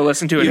missed it. Go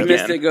listen to it again. You've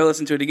missed it. Go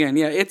listen to it again.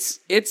 Yeah,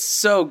 it's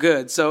so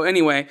good. So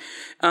anyway,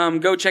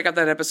 go check out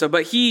that episode.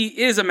 But he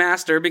is a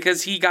master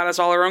because he got us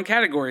all our own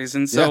categories.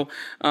 And so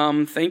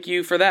thank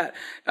you for that.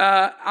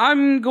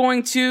 I'm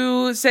going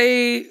to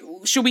say,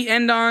 should we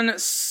end on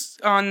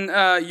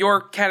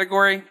your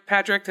category,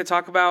 Patrick, to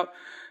talk about?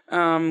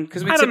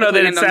 Because I don't know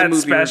that it's that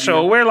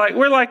special. Review.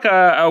 We're like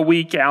a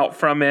week out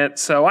from it,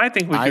 so I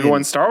think we could go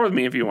and start with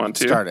me if you want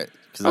to. Start it.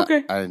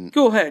 Okay.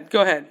 Go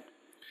ahead.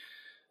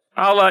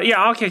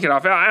 I'll kick it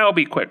off. I'll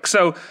be quick.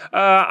 So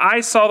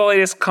I saw the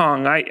latest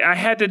Kong. I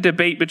had to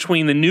debate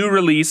between the new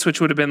release,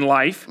 which would have been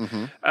Life,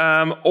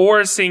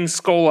 or seeing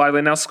Skull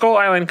Island. Now, Skull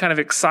Island kind of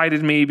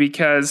excited me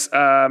because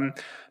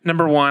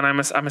number one,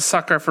 I'm a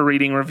sucker for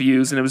reading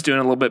reviews, and it was doing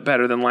a little bit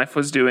better than Life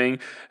was doing.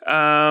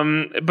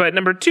 But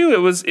number two,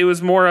 it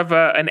was more of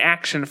an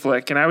action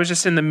flick, and I was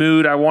just in the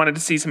mood. I wanted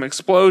to see some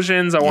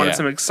explosions. I wanted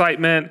some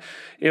excitement.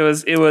 It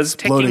was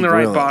ticking the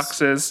right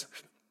boxes.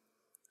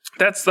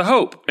 That's the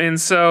hope. And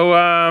so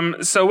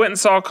went and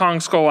saw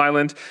Kong Skull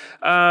Island.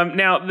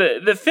 Now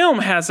the film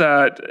has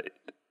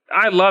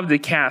I love the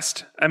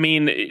cast. I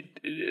mean,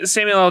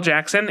 Samuel L.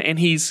 Jackson, and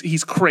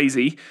he's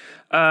crazy.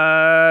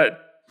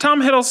 Tom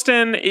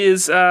Hiddleston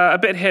is a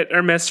bit hit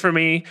or miss for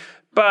me,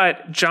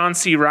 but John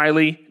C.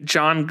 Reilly,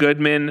 John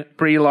Goodman,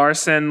 Brie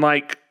Larson,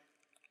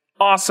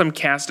 awesome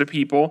cast of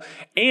people,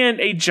 and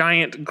a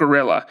giant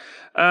gorilla.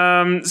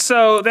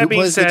 So that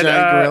being said, the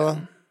giant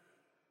gorilla?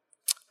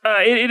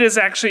 It is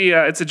actually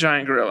it's a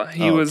giant gorilla.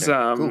 He was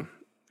cool.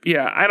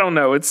 I don't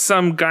know. It's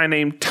some guy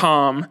named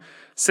Tom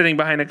sitting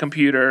behind a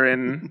computer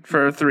and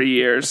for 3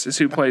 years is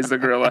who plays the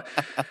gorilla.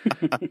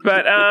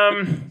 But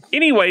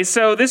anyway,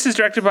 so this is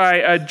directed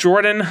by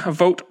Jordan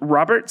Vogt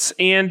Roberts,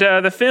 and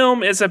the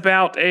film is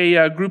about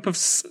a group of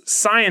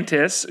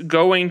scientists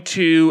going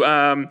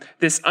to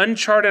this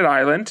uncharted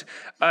island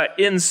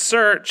in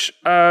search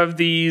of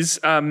these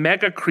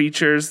mega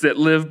creatures that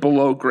live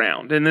below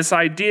ground. And this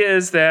idea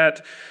is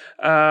that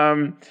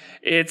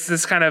it's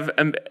this kind of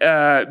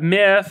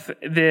myth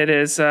that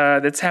is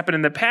that's happened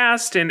in the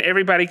past, and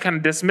everybody kind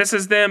of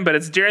dismisses them. But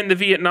it's during the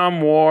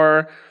Vietnam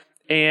War,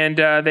 and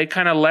they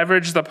kind of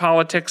leverage the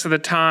politics of the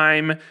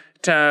time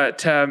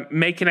to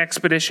make an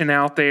expedition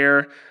out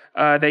there.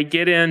 They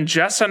get in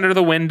just under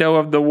the window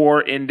of the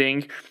war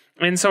ending,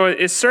 and so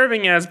it's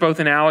serving as both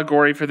an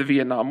allegory for the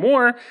Vietnam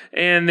War,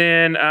 and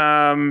then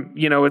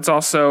it's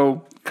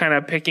also kind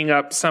of picking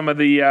up some of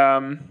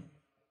the.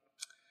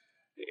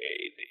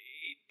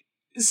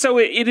 So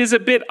it is a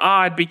bit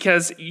odd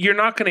because you're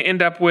not going to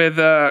end up with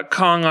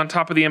Kong on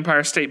top of the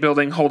Empire State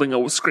Building holding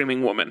a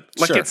screaming woman.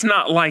 Like, sure. It's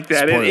not like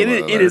that.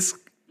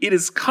 It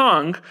is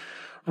Kong,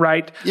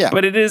 right? Yeah.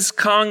 But it is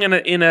Kong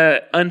in a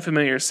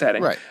unfamiliar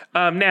setting. Right.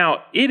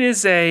 Now it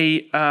is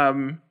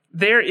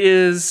there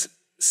is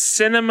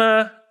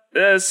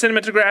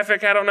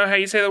cinematographic. I don't know how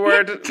you say the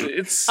word.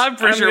 I'm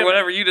pretty sure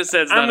whatever you just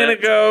said. I'm going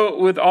to go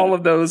with all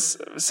of those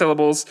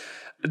syllables.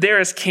 There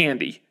is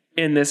candy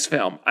in this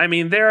film. I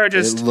mean, there are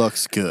just... It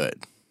looks good.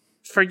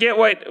 Forget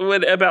what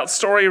about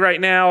story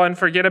right now and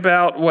forget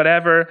about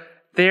whatever.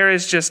 There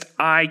is just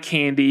eye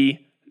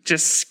candy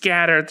just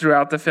scattered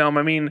throughout the film.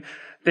 I mean,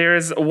 there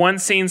is one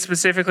scene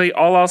specifically.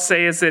 All I'll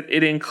say is that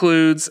it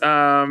includes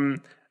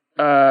some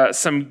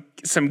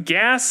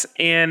gas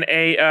and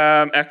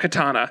a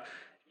katana.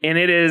 And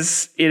it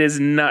is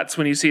nuts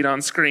when you see it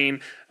on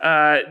screen.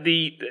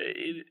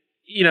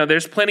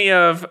 There's plenty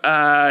of,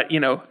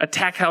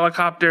 attack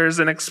helicopters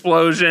and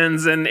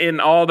explosions and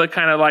all the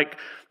kind of like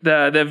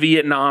the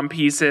Vietnam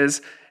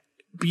pieces.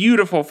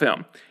 Beautiful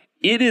film.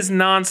 It is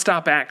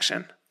nonstop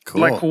action.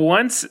 Cool. Like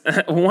once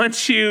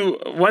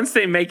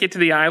they make it to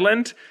the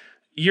island,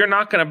 you're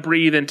not going to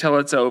breathe until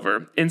it's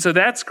over. And so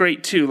that's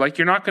great too. Like,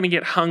 you're not going to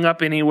get hung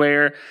up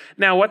anywhere.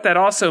 Now, what that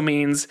also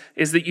means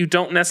is that you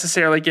don't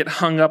necessarily get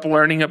hung up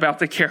learning about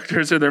the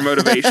characters or their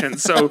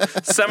motivations. So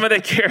some of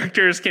the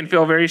characters can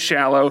feel very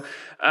shallow.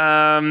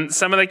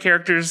 Some of the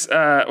characters,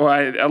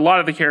 a lot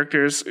of the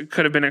characters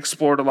could have been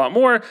explored a lot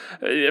more.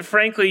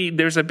 Frankly,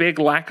 there's a big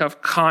lack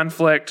of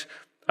conflict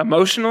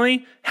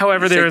emotionally.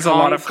 However, there is a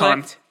lot of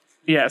conflict.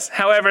 Yes.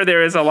 However,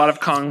 there is a lot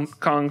of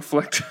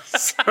conflict.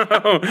 So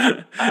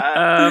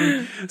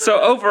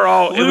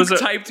overall, Luke it was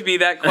typed me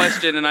that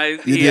question,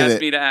 and he asked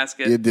me to ask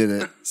it. You did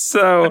it.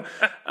 So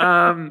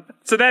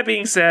that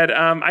being said,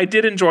 I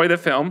did enjoy the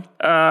film.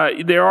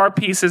 There are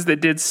pieces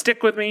that did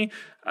stick with me.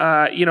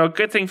 A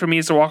good thing for me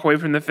is to walk away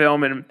from the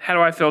film and how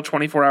do I feel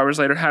 24 hours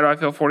later? How do I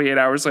feel 48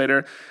 hours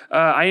later?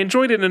 I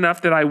enjoyed it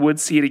enough that I would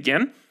see it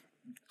again.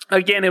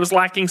 Again, it was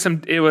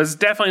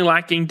definitely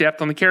lacking depth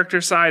on the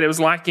character side. It was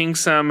lacking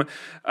some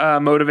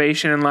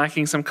motivation and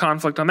lacking some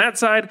conflict on that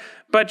side.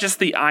 But just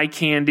the eye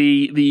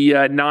candy, the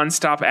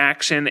nonstop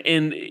action.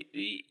 And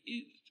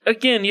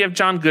again, you have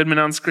John Goodman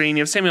on screen.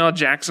 You have Samuel L.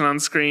 Jackson on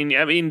screen.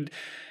 I mean,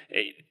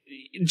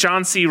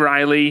 John C.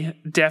 Reilly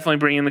definitely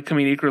bringing the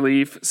comedic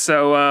relief.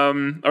 So,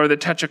 or the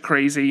touch of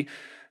crazy.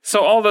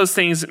 So all those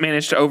things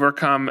managed to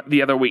overcome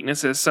the other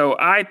weaknesses. So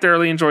I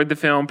thoroughly enjoyed the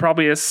film.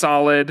 Probably a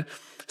solid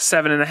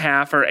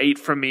 7.5 or 8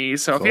 from me.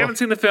 So If you haven't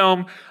seen the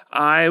film,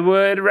 I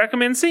would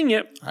recommend seeing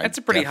it. That's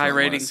a pretty high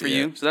rating for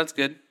you, so that's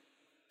good.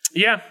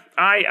 Yeah,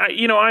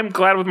 I'm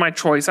glad with my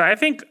choice. I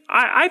think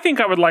I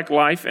would like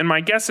Life, and my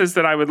guess is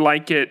that I would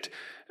like it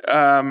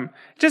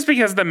just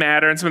because of the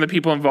matter and some of the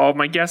people involved.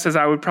 My guess is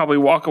I would probably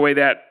walk away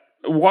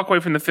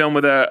from the film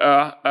with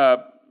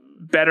a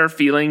better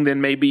feeling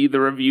than maybe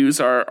the reviews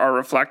are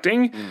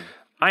reflecting.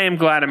 I am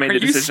glad I made the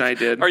decision I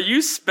did. Are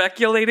you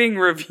speculating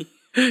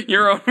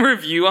your own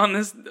review on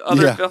this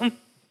other film?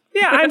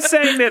 Yeah, I'm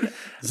saying that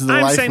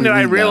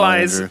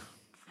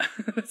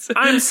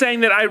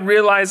I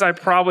realize I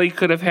probably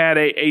could have had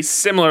a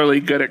similarly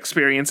good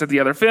experience at the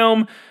other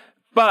film,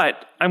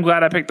 but I'm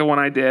glad I picked the one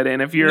I did.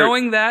 And if you're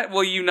knowing that,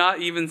 will you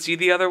not even see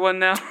the other one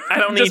now? I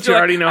don't need to. I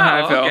already know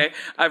how I feel. Okay,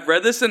 I've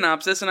read the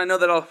synopsis, and I know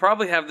that I'll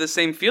probably have the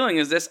same feeling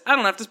as this. I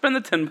don't have to spend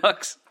the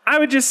 $10. I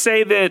would just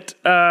say that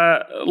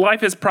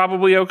Life is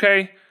probably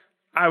okay.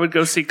 I would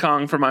go see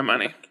Kong for my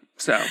money.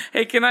 So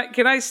hey, can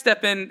I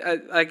step in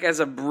like as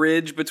a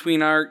bridge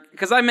between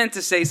because I meant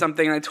to say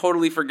something and I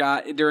totally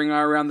forgot during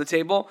our Around the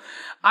Table.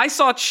 I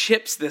saw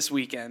Chips this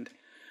weekend.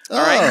 All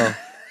right,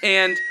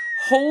 and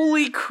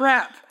holy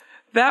crap,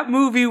 that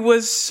movie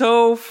was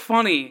so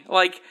funny.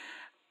 Like,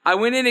 I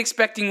went in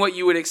expecting what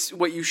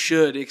you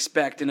should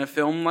expect in a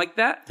film like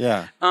that.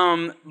 Yeah.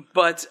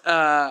 But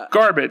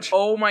garbage.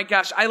 Oh my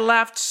gosh, I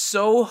laughed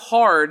so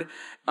hard.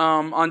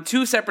 On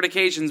 2 separate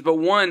occasions, but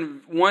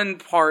one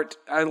part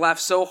I laughed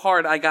so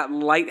hard I got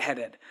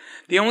lightheaded.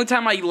 The only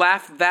time I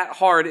laughed that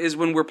hard is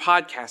when we're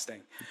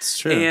podcasting. It's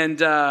true. And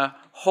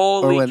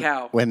holy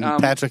cow. When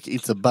Patrick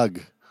eats a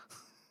bug.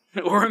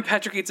 Or when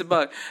Patrick eats a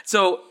bug.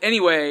 So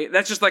anyway,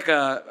 that's just like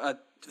a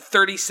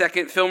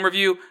 30-second film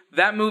review.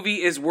 That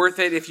movie is worth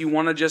it if you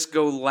want to just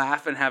go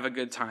laugh and have a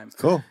good time.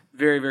 Cool.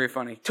 Very, very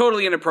funny.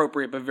 Totally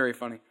inappropriate, but very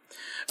funny.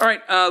 All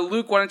right,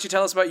 Luke, why don't you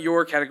tell us about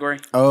your category?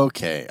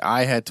 Okay,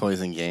 I had toys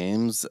and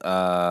games.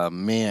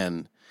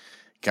 Man,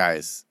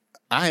 guys,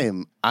 I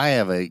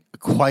have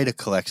quite a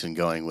collection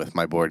going with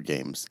my board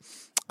games.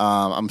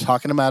 I'm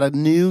talking about a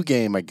new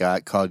game I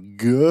got called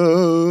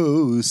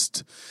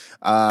Ghooost.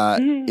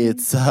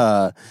 It's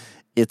a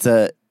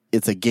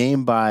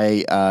game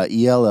by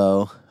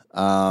ELO,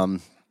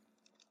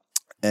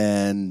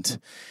 and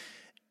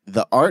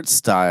the art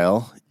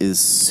style is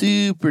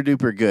super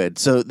duper good.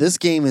 So this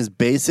game is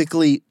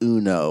basically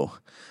Uno,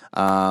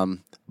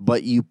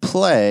 but you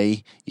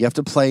have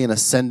to play in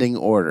ascending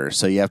order.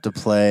 So you have to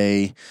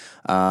play,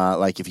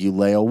 like if you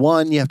lay a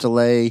 1, you have to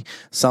lay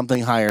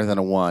something higher than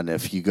a 1.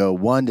 If you go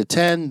 1 to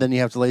 10, then you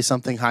have to lay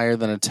something higher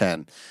than a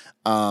 10.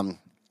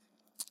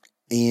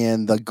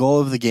 And the goal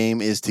of the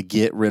game is to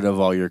get rid of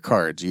all your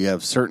cards. You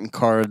have certain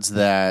cards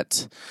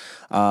that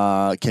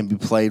can be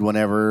played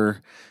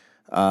whenever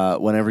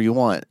you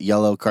want.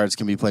 Yellow cards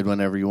can be played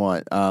whenever you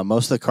want.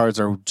 Most of the cards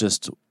are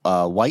just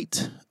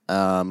white.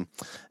 And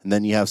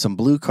then you have some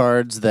blue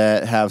cards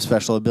that have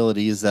special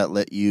abilities that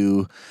let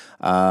you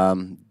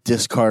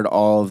discard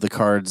all of the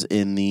cards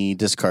in the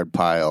discard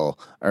pile,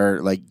 or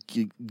like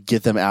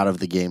get them out of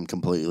the game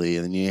completely.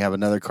 And then you have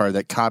another card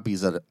that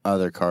copies that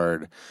other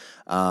card.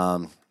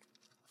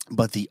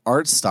 But the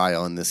art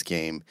style in this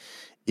game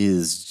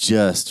is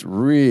just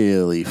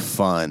really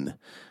fun.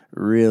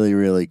 Really,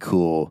 really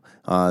cool.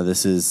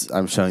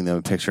 I'm showing them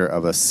a picture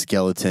of a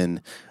skeleton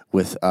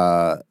with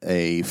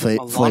a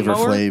Flavor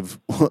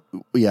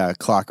Flav,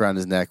 clock around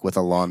his neck with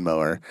a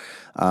lawnmower.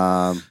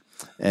 And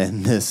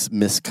this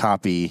Miss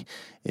Copy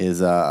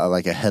is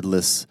like a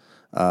headless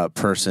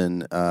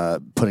person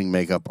putting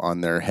makeup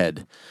on their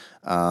head.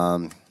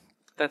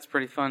 That's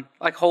pretty fun.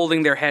 Like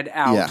holding their head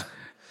out. Yeah.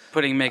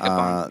 Putting makeup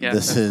on. Yeah,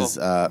 this is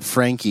cool.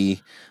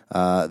 Frankie,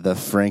 the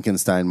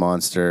Frankenstein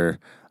monster,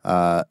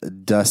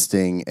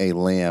 dusting a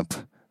lamp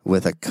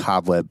with a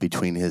cobweb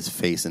between his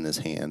face and his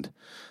hand.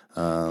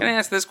 Can I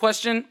ask this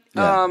question?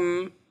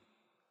 Yeah.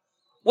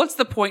 What's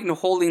the point in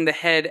holding the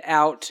head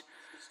out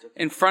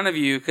in front of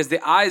you? Because the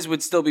eyes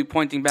would still be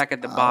pointing back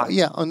at the bottom.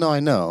 Yeah. Oh, no,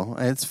 I know.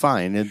 It's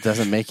fine. It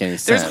doesn't make any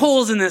sense. There's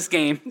holes in this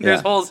game. There's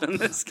holes in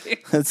this game.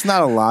 It's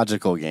not a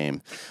logical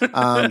game.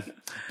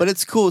 But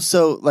it's cool.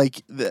 So,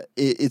 like,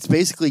 it's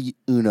basically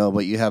Uno,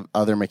 but you have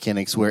other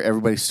mechanics where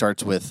everybody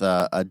starts with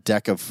a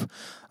deck of,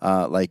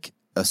 like,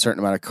 a certain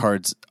amount of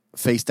cards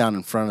face down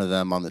in front of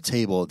them on the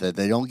table that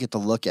they don't get to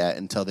look at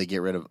until they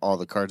get rid of all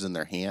the cards in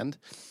their hand.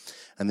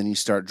 And then you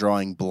start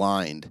drawing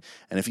blind.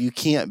 And if you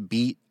can't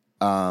play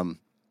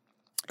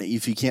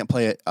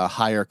a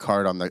higher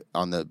card on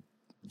the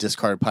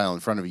discard pile in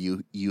front of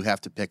you, you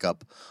have to pick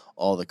up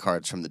all the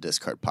cards from the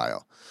discard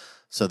pile.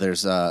 So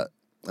there's a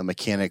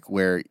mechanic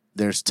where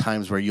there's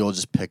times where you'll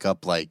just pick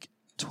up like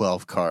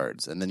 12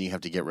 cards, and then you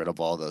have to get rid of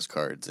all those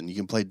cards. And you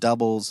can play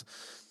doubles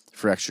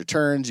for extra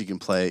turns. You can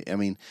play,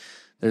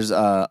 there's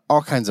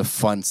all kinds of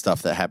fun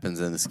stuff that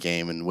happens in this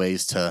game and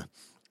ways to,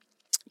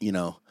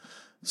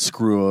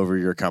 screw over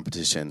your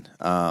competition.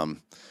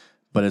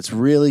 But it's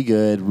really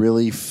good,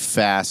 really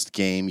fast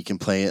game. You can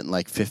play it in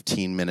like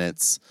 15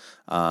 minutes,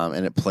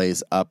 and it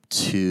plays up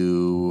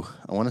to,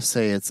 I want to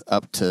say it's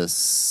up to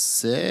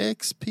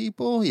 6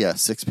 people. Yeah,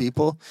 6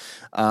 people.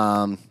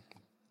 But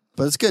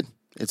it's good.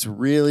 It's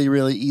really,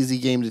 really easy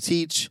game to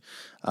teach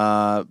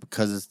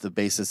because it's the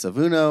basis of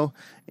Uno,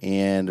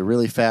 and a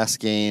really fast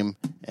game,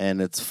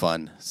 and it's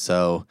fun.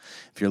 So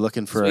if you're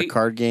looking for a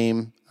card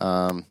game,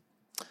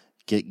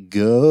 get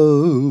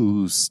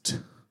Ghooost.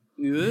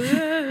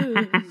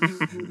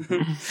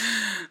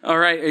 All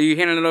right, are you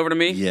handing it over to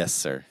me? Yes,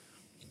 sir.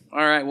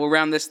 All right, we'll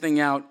round this thing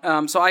out.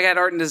 So I got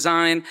art and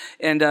design,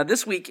 and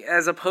this week,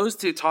 as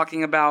opposed to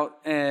talking about,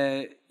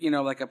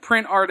 like a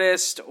print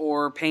artist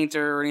or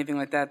painter or anything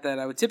like that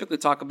I would typically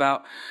talk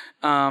about,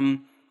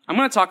 I'm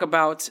going to talk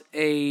about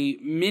a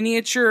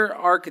miniature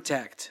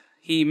architect.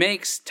 He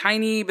makes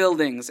tiny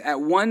buildings at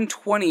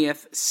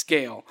 1/20th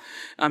scale.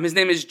 His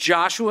name is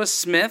Joshua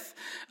Smith.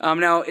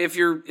 Now, if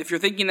you're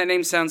thinking that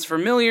name sounds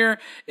familiar,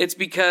 it's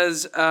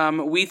because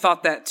we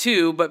thought that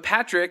too. But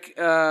Patrick,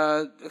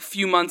 a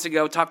few months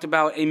ago, talked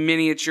about a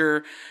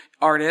miniature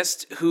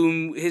artist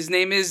whom his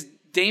name is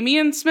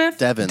Devin Smith.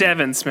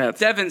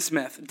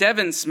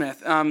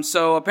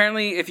 So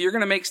apparently, if you're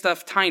going to make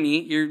stuff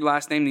tiny, your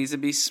last name needs to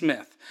be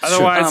Smith.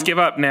 Otherwise, give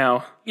up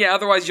now. Yeah,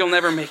 otherwise you'll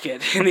never make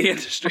it in the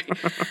industry.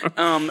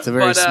 It's a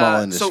very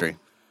small industry.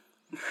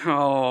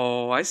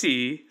 I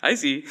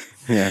see.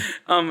 Yeah.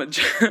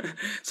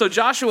 So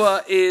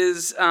Joshua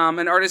is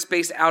an artist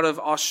based out of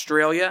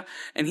Australia,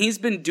 and he's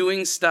been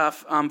doing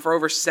stuff for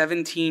over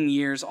 17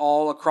 years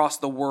all across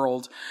the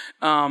world,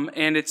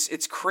 and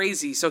it's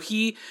crazy. So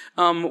he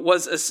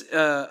was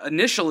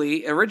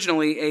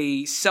originally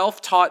a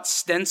self-taught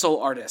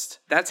stencil artist.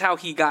 That's how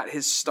he got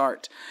his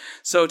start.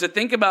 So to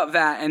think about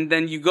that, and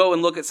then you go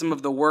and look at some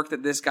of the work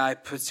that this guy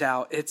puts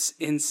out, it's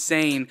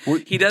insane.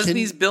 He does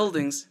these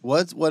buildings.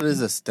 What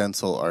is a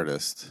stencil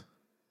artist?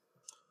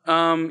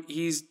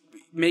 He's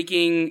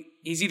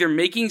either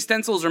making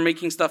stencils or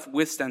making stuff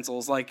with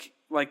stencils, like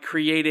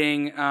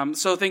creating.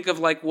 So think of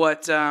like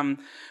what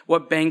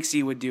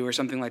Banksy would do or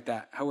something like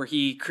that, where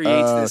he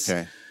creates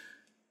this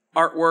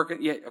artwork.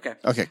 Yeah. Okay.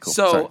 Okay. Cool.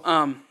 So,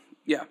 Sorry.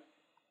 yeah.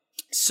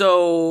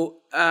 So,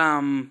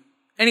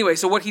 anyway,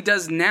 so what he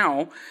does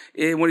now,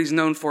 and what he's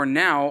known for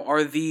now,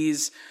 are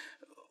these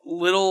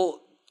little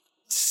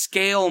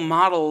scale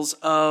models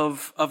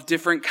of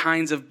different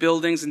kinds of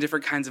buildings and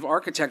different kinds of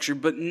architecture,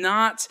 but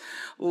not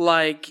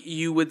like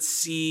you would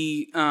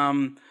see,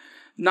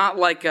 not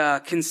like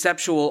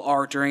conceptual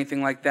art or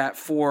anything like that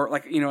for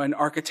like, an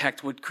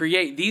architect would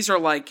create. These are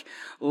like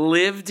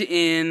lived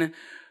in,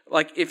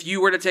 like if you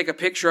were to take a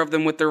picture of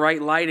them with the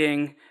right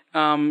lighting,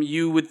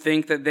 you would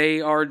think that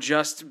they are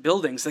just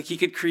buildings. Like he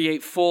could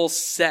create full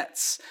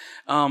sets,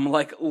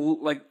 like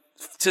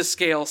to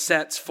scale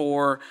sets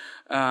for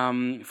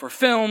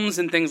films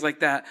and things like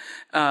that.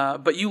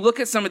 But you look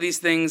at some of these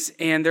things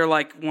and they're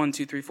like 1,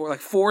 2, 3, 4, like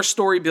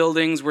 4-story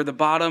buildings where the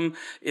bottom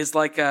is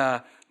like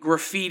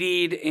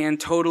graffitied and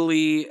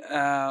totally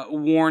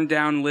worn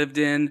down, lived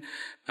in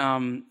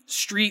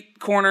street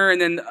corner, and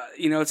then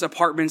it's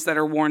apartments that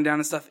are worn down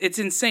and stuff. It's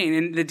insane,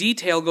 and the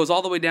detail goes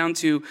all the way down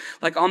to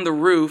like on the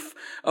roof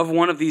of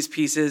one of these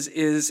pieces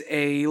is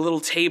a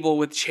little table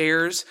with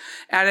chairs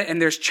at it,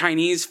 and there's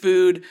Chinese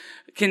food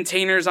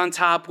containers on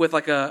top with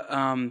like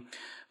a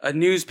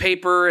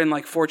newspaper and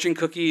like fortune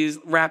cookies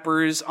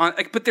wrappers on,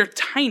 like, but they're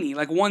tiny,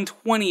 like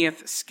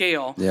 1/20th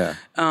scale. Yeah.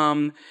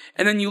 And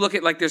then you look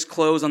at like there's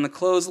clothes on the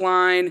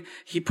clothesline.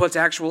 He puts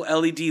actual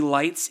LED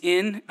lights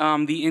in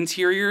the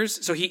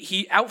interiors. So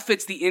he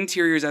outfits the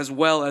interiors as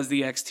well as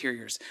the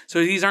exteriors.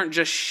 So these aren't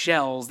just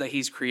shells that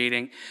he's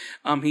creating.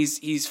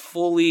 He's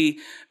fully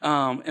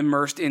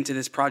immersed into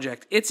this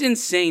project. It's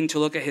insane to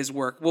look at his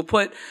work. We'll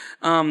put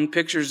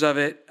pictures of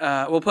it.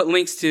 We'll put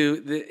links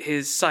to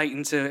his site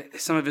and to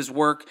some of his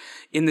work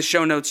in the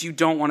show notes. You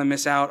don't want to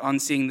miss out on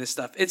seeing this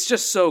stuff. It's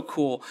just so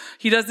cool.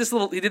 He did this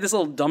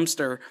little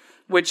dumpster,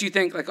 which you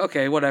think like,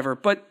 okay, whatever.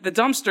 But the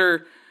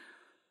dumpster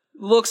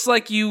looks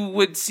like you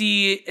would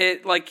see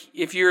it like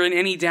if you're in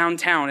any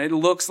downtown. It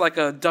looks like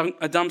a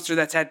dumpster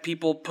that's had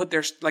people put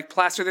their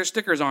plaster their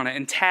stickers on it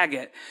and tag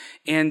it.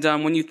 And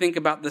when you think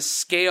about the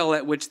scale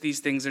at which these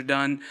things are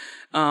done,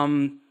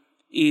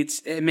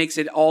 it makes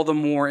it all the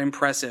more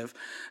impressive.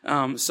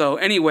 So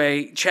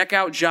anyway, check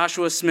out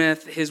Joshua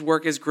Smith. His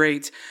work is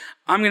great.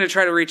 I'm going to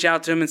try to reach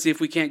out to him and see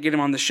if we can't get him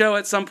on the show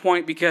at some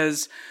point,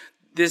 because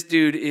this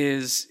dude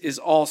is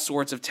all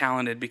sorts of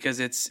talented, because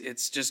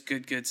it's just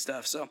good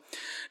stuff. So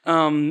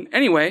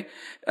anyway,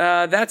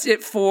 that's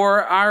it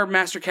for our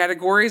master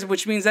categories,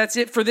 which means that's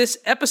it for this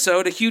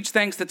episode. A huge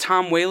thanks to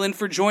Tom Whalen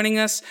for joining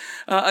us.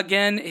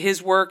 Again,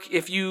 his work,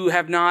 if you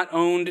have not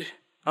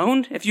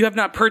if you have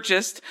not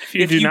purchased,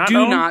 if you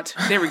do not,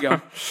 there we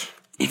go.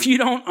 If you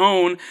don't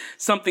own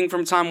something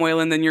from Tom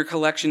Whalen, then your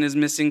collection is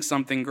missing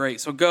something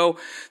great. So go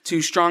to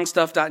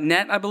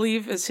strongstuff.net, I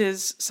believe is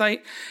his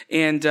site,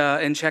 and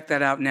check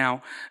that out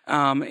now,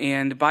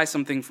 and buy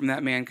something from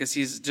that man, because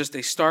he's just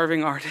a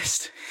starving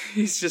artist.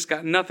 He's just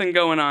got nothing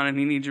going on, and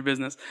he needs your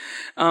business.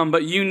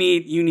 But you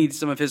need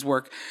some of his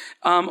work.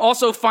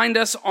 Also find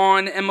us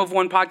on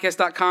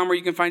mofonepodcast.com, where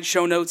you can find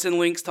show notes and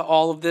links to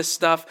all of this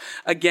stuff.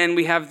 Again,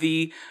 we have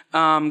the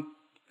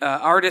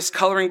artist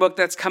coloring book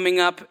that's coming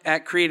up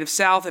at Creative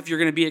South. If you're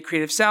going to be at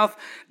Creative South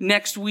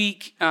next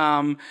week,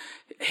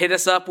 hit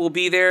us up. We'll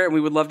be there, and we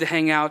would love to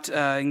hang out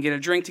and get a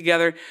drink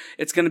together.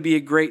 It's going to be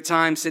a great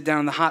time. Sit down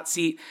in the hot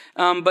seat.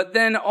 But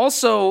then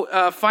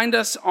also find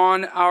us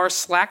on our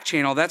Slack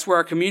channel. That's where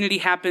our community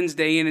happens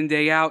day in and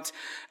day out.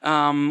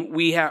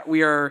 We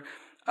are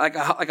like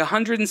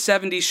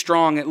 170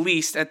 strong, at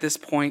least at this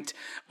point.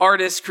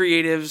 Artists,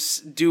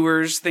 creatives,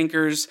 doers,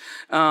 thinkers,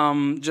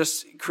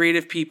 just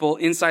creative people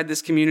inside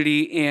this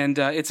community. And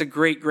it's a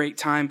great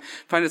time.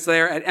 Find us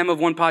there at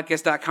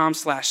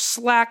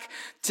mofonepodcast.com/Slack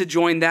to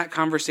join that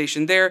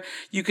conversation there.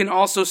 You can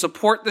also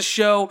support the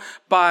show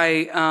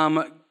by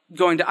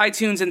going to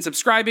iTunes and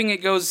subscribing.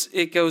 It goes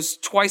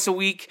twice a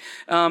week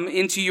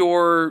into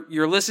your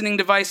listening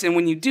device, and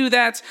when you do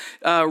that,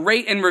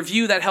 rate and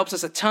review. That helps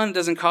us a ton. It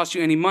doesn't cost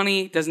you any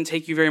money. It doesn't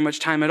take you very much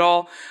time at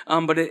all,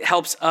 but it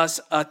helps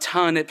us a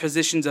ton. It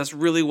positions us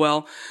really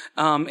well,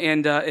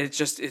 and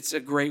it's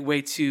a great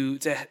way to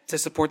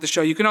support the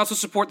show. You can also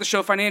support the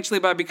show financially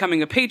by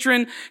becoming a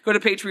patron. Go to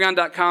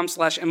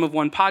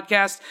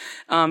patreon.com/mofonepodcast,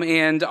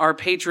 and our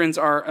patrons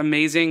are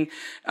amazing,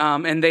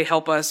 and they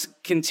help us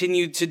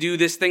continue to do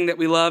this thing thing that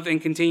we love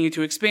and continue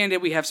to expand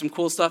it. We have some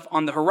cool stuff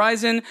on the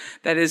horizon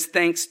that is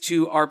thanks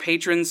to our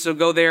patrons. So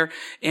go there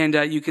and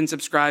you can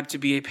subscribe to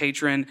be a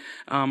patron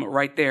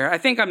right there. I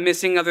think I'm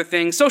missing other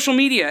things. Social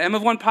media, M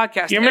of One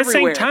Podcast. You're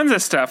everywhere. missing tons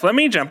of stuff. Let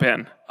me jump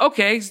in.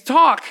 Okay,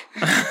 talk.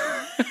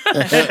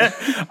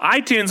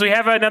 iTunes, we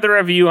have another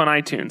review on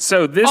iTunes.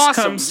 So this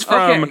comes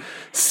from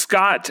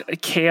Scott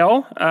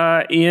Kale,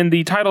 and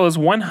the title is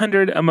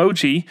 100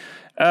 emoji,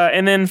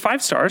 and then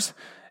 5 stars.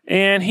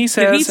 And he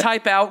says... Did he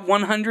type out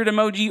 100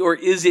 emoji, or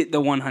is it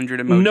the 100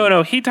 emoji?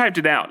 No, he typed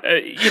it out.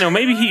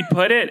 Maybe he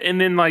put it, and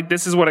then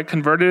this is what it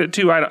converted it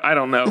to. I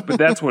don't know, but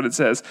that's what it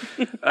says.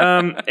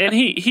 And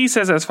he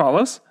says as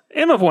follows.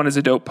 M of One is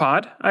a dope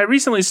pod. I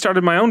recently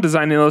started my own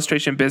design and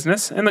illustration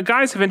business, and the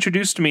guys have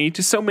introduced me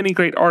to so many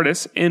great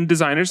artists and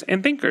designers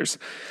and thinkers.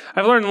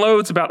 I've learned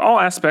loads about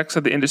all aspects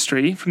of the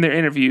industry from their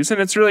interviews,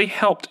 and it's really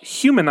helped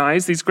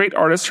humanize these great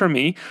artists for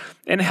me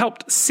and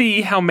helped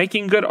see how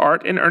making good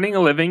art and earning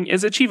a living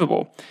is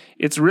achievable.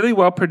 It's really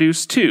well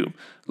produced, too.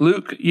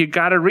 Luke, you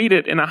gotta read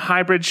it in a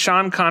hybrid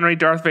Sean Connery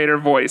Darth Vader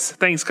voice.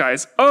 Thanks,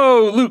 guys.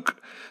 Oh,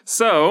 Luke.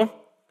 So...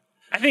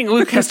 I think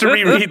Luke has to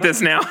reread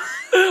this now.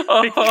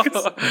 Now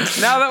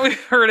that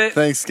we've heard it,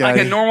 thanks, guys.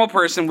 Like a normal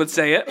person would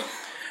say it,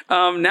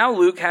 now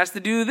Luke has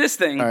to do this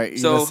thing. All right,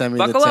 so send me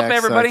buckle the up, text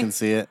everybody. So I can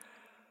see it.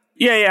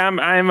 Yeah,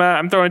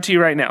 I'm throwing it to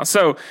you right now.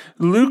 So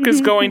Luke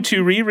is going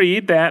to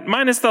reread that,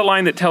 minus the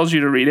line that tells you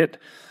to read it.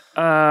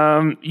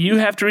 You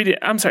have to read it.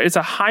 I'm sorry, it's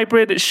a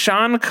hybrid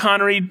Sean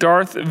Connery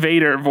Darth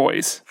Vader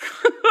voice.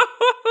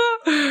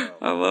 I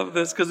love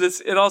this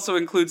because it also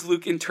includes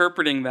Luke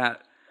interpreting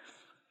that.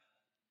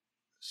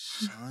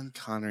 Sean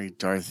Connery,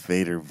 Darth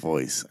Vader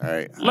voice. All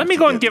right. Let me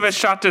go and give a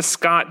shot to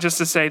Scott just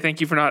to say thank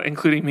you for not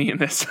including me in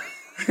this.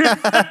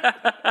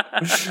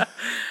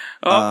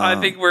 I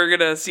think we're going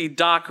to see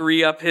Doc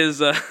re-up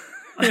his yeah,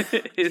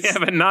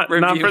 but not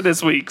for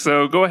this week,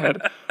 so go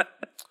ahead.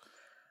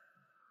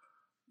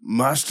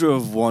 Master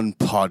of One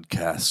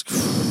Podcast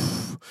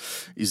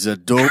is a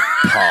dope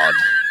pod.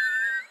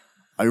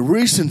 I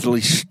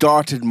recently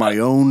started my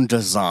own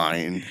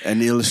design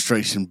and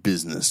illustration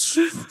business.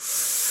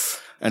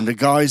 And the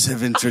guys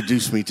have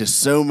introduced me to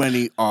so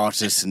many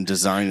artists and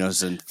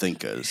designers and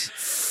thinkers.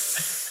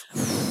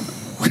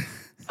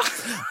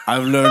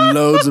 I've learned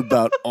loads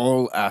about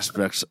all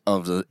aspects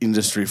of the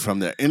industry from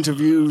their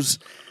interviews,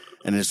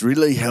 and it's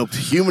really helped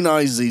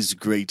humanize these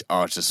great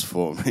artists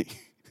for me.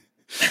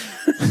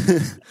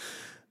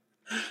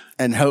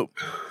 And help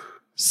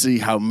see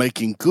how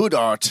making good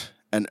art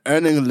and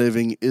earning a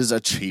living is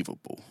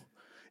achievable.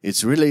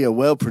 It's really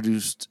well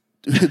produced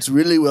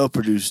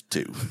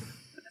too.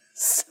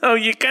 So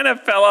you kind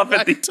of fell off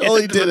at the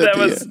totally end. Did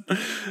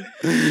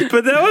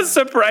But that was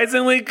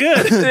surprisingly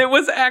good. It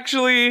was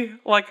actually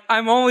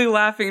I'm only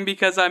laughing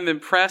because I'm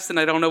impressed and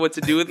I don't know what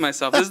to do with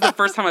myself. This is the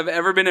first time I've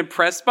ever been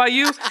impressed by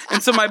you,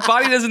 and so my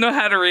body doesn't know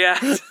how to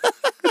react.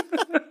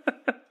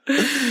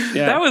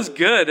 Yeah. That was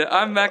good.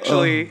 I'm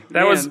actually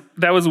that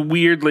was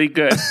weirdly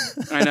good.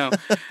 I know.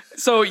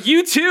 So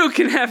you too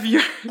can have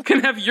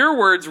your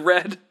words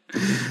read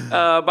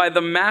by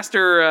the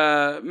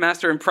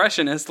master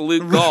impressionist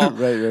Luke Gall.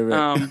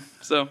 Right.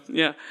 So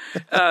yeah,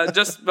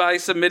 just by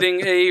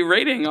submitting a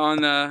rating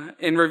on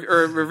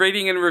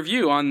rating and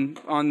review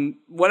on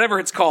whatever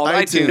it's called,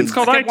 iTunes. It's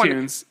called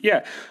iTunes.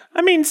 Yeah,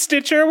 I mean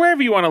Stitcher,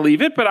 wherever you want to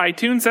leave it, but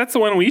iTunes, that's the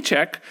one we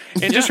check.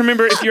 And just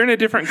remember, if you're in a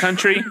different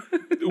country,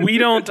 we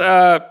don't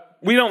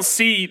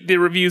see the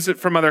reviews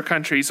from other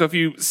countries. So if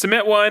you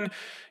submit one,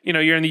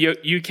 you're in the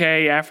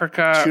UK,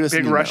 Africa,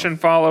 big Russian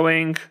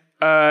following.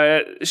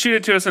 Shoot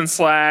it to us in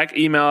Slack,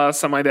 email us,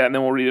 something like that, and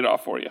then we'll read it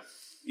off for you.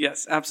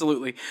 Yes,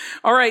 absolutely.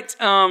 All right.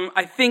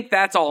 I think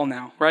that's all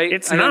now, right?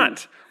 It's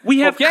not. We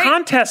have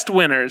contest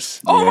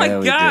winners. Oh my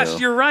gosh,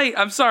 you're right.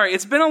 I'm sorry.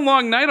 It's been a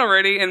long night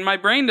already, and my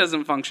brain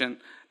doesn't function.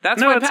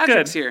 That's why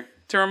Patrick's here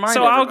to remind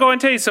everyone. I'll go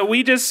and tell you. So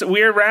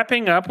we're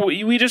wrapping up.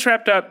 We just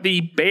wrapped up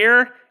the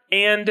Bear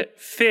and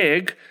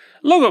Fig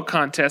logo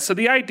contest. So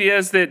the idea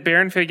is that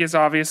Bear and Fig is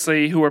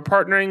obviously who we're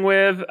partnering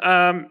with,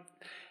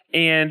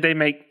 and they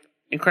make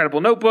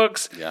incredible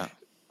notebooks. Yeah.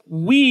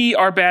 We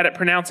are bad at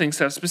pronouncing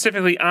stuff.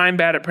 Specifically, I'm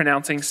bad at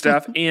pronouncing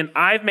stuff, and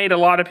I've made a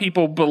lot of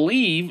people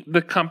believe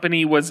the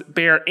company was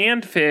Bear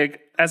and Fig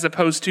as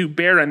opposed to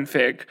Bear and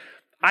Fig.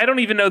 I don't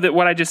even know that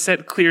what I just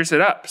said clears it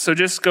up. So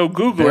just go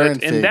Google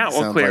it, and that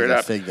will clear it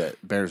up. Fig that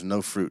bears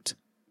no fruit.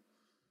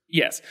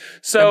 Yes.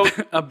 So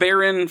a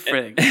barren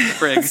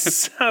frig.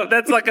 So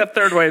that's like a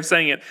third way of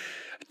saying it.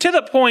 To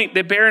the point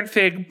that Bear and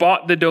Fig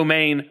bought the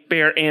domain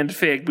Bear and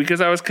Fig because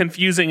I was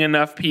confusing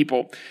enough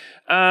people.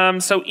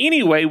 So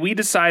anyway, we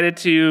decided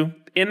to,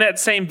 in that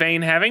same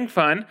vein, having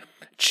fun,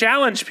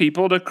 challenge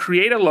people to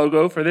create a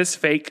logo for this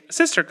fake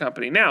sister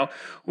company. Now,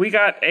 we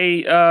got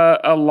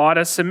a lot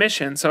of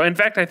submissions. So in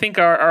fact, I think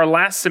our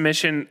last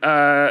submission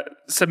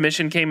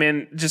came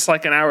in just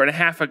like an hour and a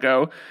half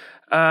ago.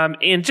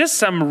 And just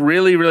some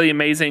really, really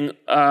amazing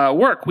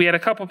work. We had a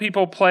couple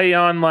people play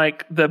on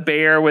like the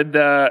bear with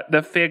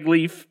the fig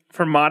leaf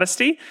for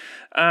modesty.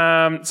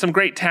 Some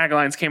great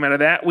taglines came out of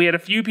that. We had a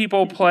few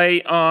people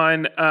play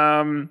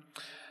on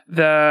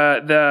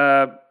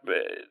the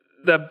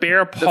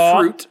bear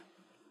paw. The fruit.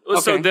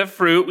 So Okay. the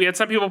fruit. We had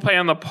some people play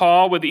on the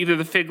paw with either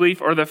the fig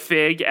leaf or the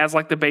fig as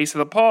like the base of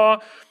the paw.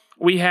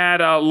 We had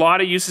a lot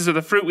of uses of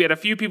the fruit. We had a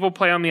few people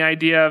play on the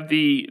idea of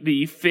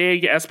the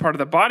fig as part of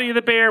the body of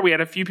the bear. We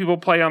had a few people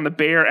play on the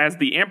bear as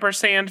the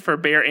ampersand for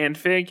bear and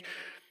fig.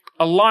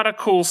 A lot of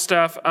cool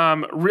stuff.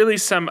 Really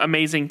some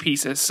amazing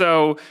pieces.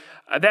 So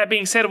that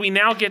being said, we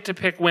now get to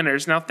pick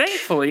winners. Now,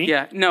 thankfully...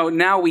 Yeah, no,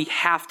 now we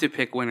have to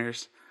pick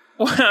winners.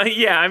 Well,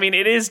 yeah, I mean,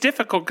 it is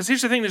difficult because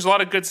here's the thing. There's a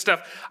lot of good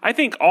stuff. I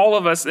think all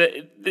of us...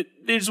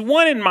 there's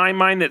one in my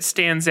mind that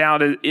stands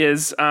out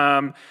is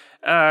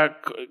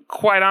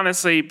quite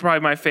honestly probably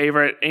my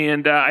favorite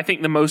and I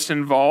think the most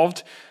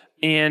involved.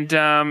 And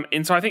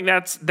so I think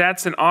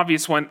that's an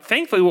obvious one.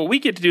 Thankfully, what we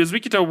get to do is we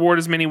get to award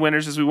as many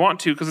winners as we want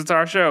to because it's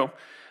our show.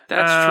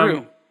 That's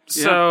true.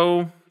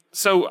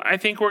 So I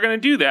think we're going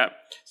to do that.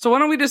 So why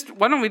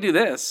don't we do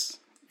this?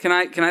 Can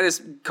I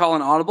just call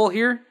an audible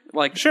here?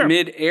 Like Sure.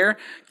 mid-air?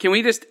 Can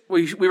we just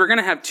we were going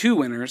to have 2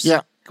 winners.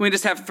 Yeah. Can we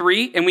just have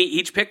 3 and we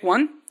each pick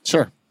one?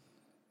 Sure.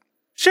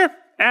 Sure,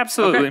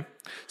 absolutely. Okay.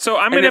 So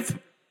I'm And going to...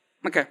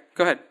 Okay,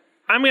 go ahead.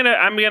 I'm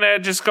gonna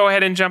just go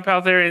ahead and jump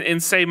out there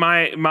and say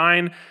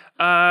mine.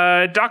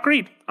 Doc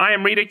Reed. I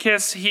am Rita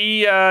Kiss.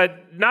 He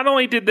not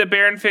only did the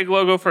Bear and Fig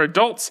logo for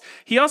adults,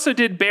 he also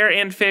did Bear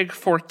and Fig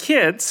for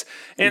kids.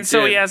 And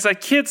so he has a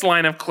kids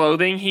line of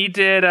clothing. He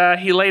did.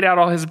 He laid out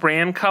all his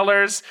brand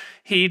colors.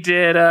 He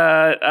did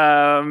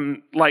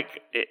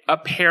like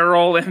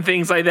apparel and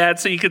things like that,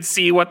 so you could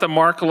see what the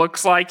mark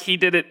looks like. He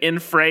did it in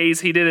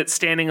phrase. He did it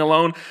standing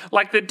alone.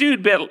 Like the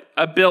dude built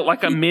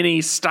like a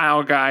mini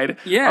style guide.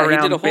 Yeah, around he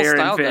did a whole Bear and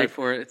style Fig. guide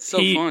for it. It's so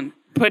fun.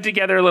 Put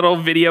together a little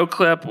video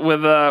clip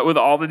with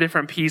all the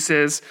different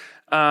pieces.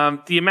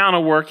 The amount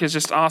of work is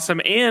just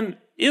awesome, and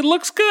it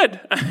looks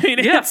good. I mean,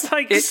 it's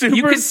like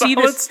super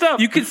solid stuff.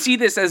 You could see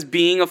this as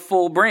being a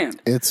full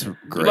brand. It's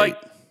great. Like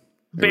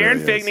Bear and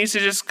really Fig is. needs to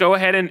just go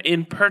ahead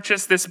and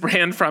purchase this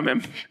brand from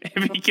him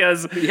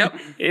because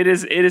it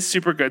is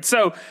super good.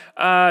 So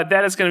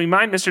that is going to be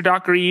mine, Mr.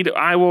 Doc Reed.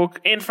 I will,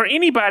 and for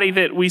anybody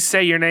that we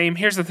say your name,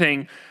 here's the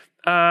thing.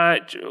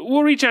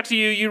 We'll reach out to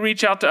you. You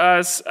reach out to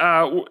us.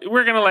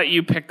 We're going to let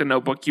you pick the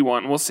notebook you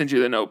want. And we'll send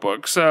you the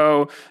notebook.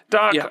 So,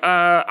 Doc,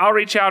 I'll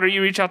reach out or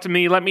you reach out to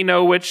me. Let me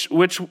know which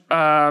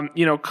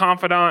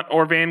confidant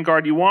or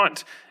Vanguard you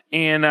want,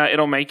 and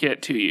it'll make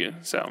it to you.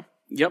 So,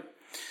 Yep.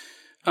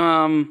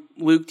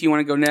 Luke, do you want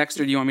to go next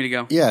or do you want me to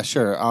go? Yeah,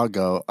 sure. I'll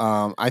go.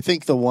 I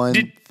think the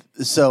one.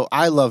 So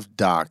I love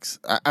docs.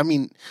 I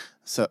mean,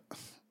 so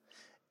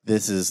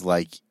this is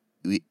like.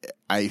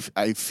 I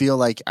feel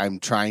like I'm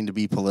trying to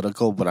be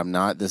political, but I'm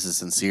not. This is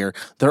sincere.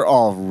 They're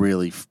all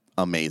really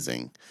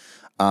amazing.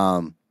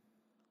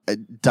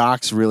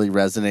 Docs really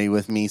resonate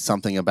with me.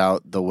 Something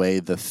about the way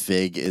the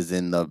fig is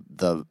in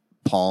the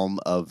palm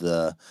of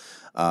the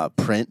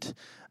print,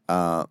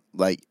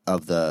 like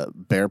of the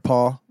bear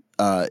paw,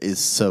 is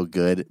so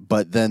good.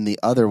 But then the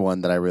other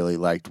one that I really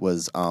liked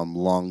was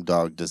Long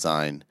Dog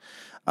Design,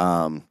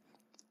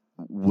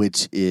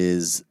 which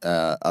is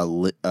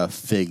a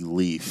fig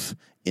leaf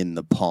in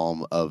the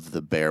palm of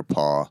the bear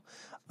paw.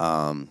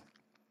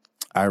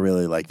 I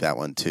really like that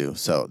one too.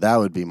 So that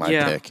would be my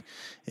pick.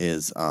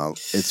 Is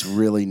it's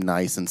really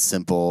nice and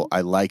simple.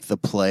 I like the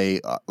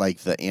play. Like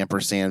the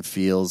ampersand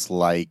feels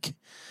like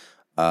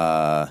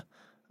viney.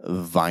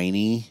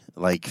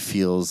 Like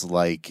feels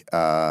like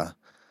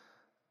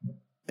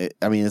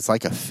it's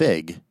like a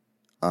fig.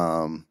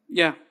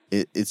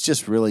 It's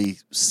just really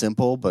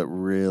simple, but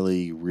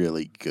really,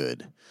 really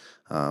good.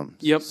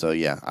 So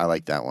yeah, I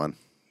like that one.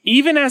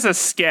 even as a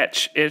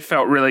sketch, it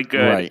felt really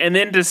good. Right. And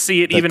then to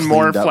see it The even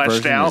more cleaned up fleshed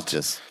version out.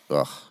 is just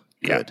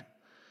good.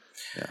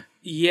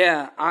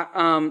 Yeah.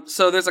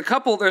 So there's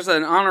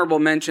an honorable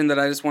mention that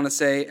I just want to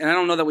say, and I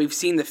don't know that we've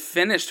seen the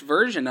finished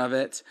version of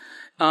it,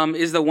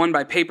 is the one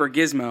by Paper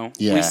Gizmo.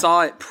 Yeah. We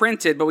saw it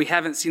printed, but we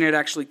haven't seen it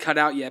actually cut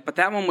out yet. But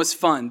that one was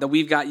fun. The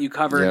We've Got You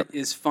Covered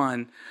is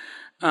fun.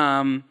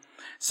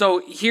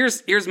 So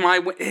here's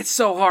my, it's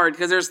so hard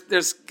because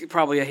there's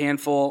probably a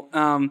handful.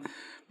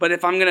 But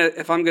if I'm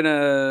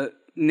gonna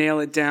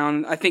nail it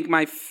down, I think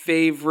my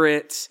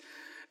favorite,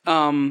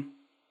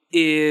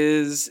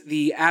 is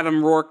the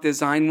Adam Rourke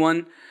design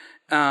one,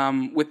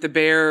 with the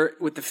bear,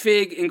 with the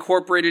fig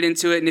incorporated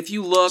into it. And if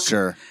you look,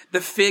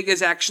 the fig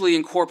is actually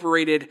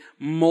incorporated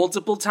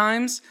multiple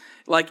times,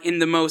 like in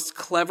the most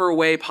clever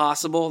way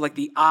possible. Like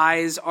the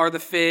eyes are the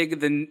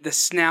fig, the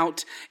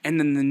snout, and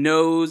then the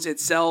nose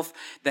itself,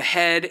 the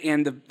head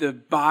and the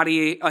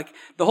body. Like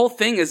the whole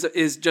thing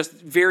is just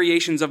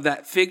variations of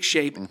that fig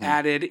shape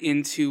added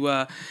into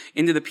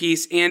the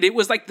piece. And it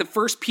was like the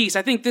first piece.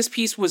 I think this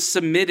piece was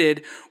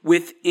submitted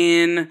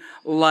within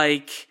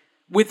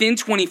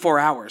 24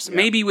 hours,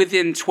 maybe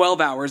within 12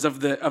 hours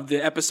of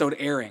the episode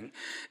airing.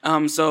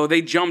 So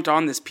they jumped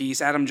on this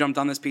piece. Adam jumped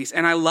on this piece,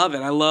 and I love it.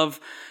 I love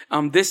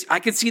this. I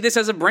could see this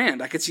as a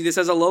brand. I could see this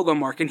as a logo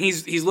mark. And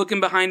he's looking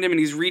behind him, and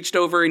he's reached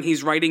over, and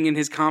he's writing in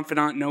his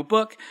confidant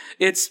notebook.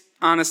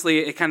 honestly,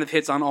 it kind of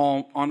hits on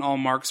all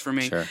marks for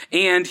me. Sure.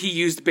 And he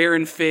used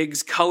Baron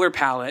Fig's color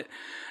palette.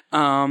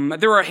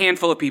 There were a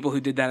handful of people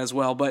who did that as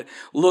well, but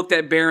looked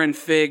at Baron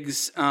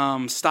Fig's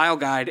style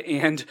guide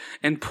and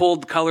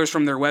pulled colors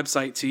from their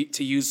website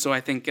to use. So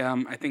I think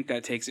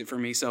that takes it for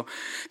me. So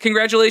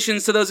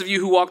congratulations to those of you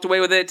who walked away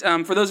with it.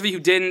 For those of you who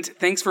didn't,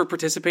 thanks for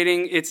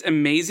participating. It's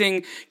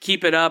amazing.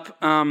 Keep it up.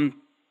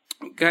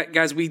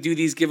 Guys, we do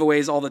these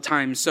giveaways all the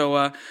time,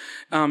 so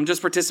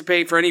just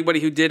participate. For anybody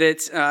who did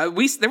it, there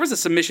was a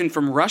submission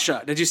from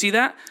Russia. Did you see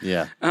that?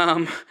 Yeah.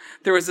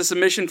 There was a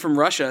submission from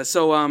Russia,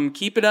 so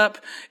keep it up.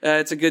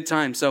 It's a good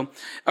time. So,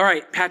 all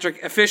right,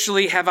 Patrick,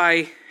 officially, have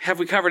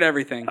we covered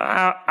everything?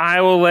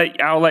 I'll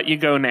let you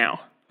go now.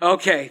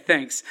 Okay,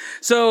 thanks.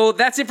 So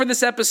that's it for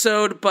this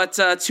episode, but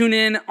tune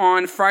in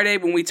on Friday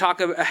when we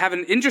have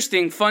an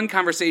interesting, fun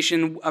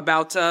conversation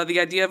about the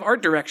idea of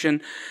art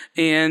direction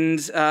and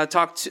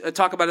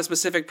talk about a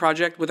specific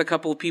project with a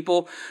couple of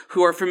people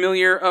who are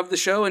familiar of the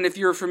show. And if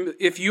you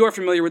are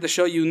familiar with the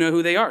show, you know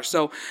who they are.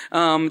 So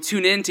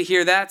tune in to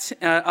hear that.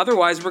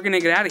 Otherwise, we're going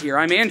to get out of here.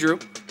 I'm Andrew.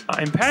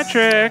 I'm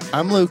Patrick.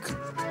 I'm Luke.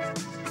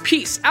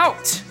 Peace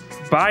out.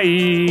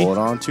 Bye. Hold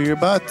on to your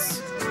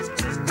butts.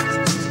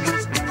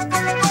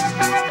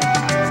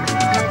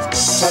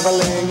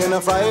 Traveling in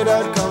a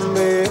fried-out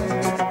Kombi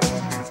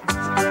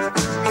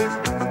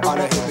on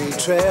a hippie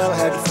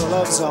trailhead full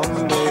of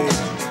zombies.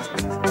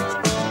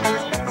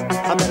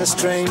 I met a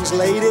strange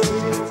lady,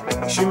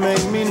 she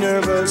made me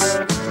nervous.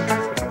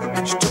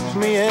 She took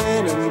me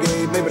in and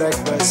gave me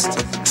breakfast.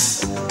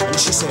 And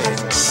she said,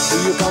 do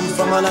you come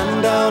from a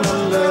land down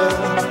under,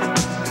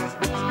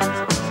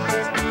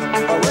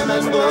 where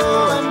women go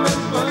and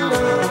men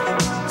wonder?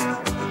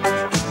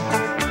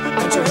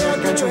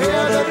 Can't you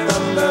hear the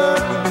thunder?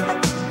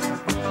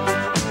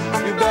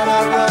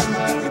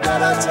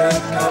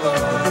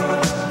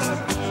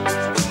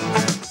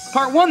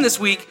 Part 1 this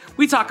week,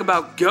 we talk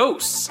about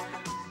ghosts.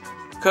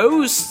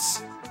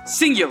 Ghosts,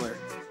 singular.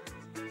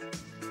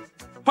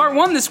 Part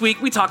 1 this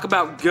week, we talk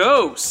about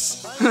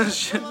ghosts.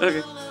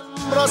 Okay.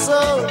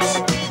 Brussels.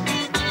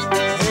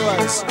 He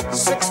was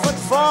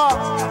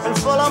 6'4" and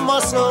full of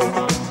muscle.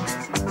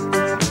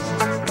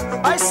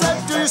 I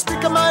said, do you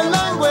speak my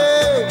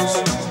language?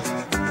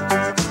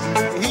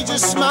 He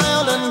just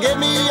smiled and gave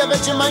me a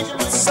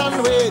Vegemite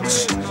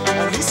sandwich.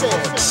 And he said,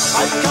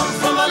 I come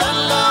from a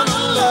land down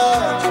under,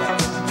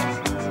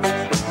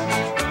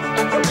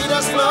 where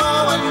Peter's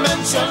flow and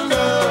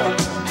mentioner.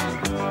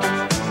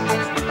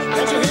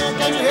 Can't you hear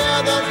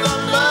the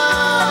thunder?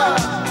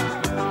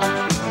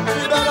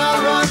 You better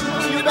run,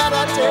 you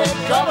better take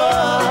cover.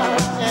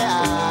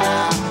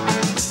 Yeah.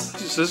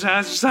 Just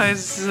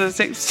exercise the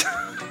same.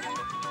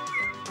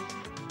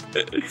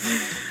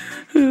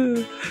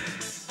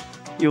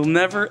 You'll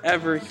never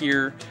ever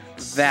hear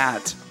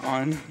that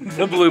on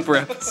the blooper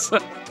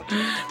episode.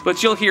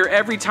 But you'll hear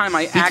every time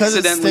I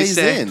accidentally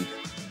say.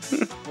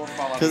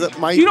 Because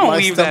you don't my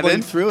leave that stumbling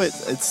in. through it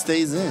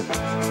stays in.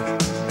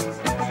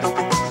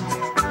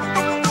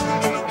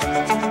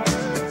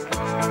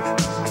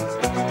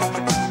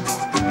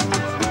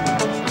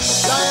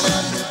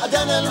 Dining a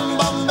den in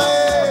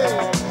Bombay,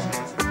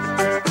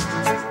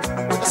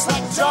 with a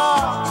slack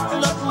jaw,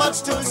 not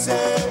much to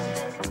say.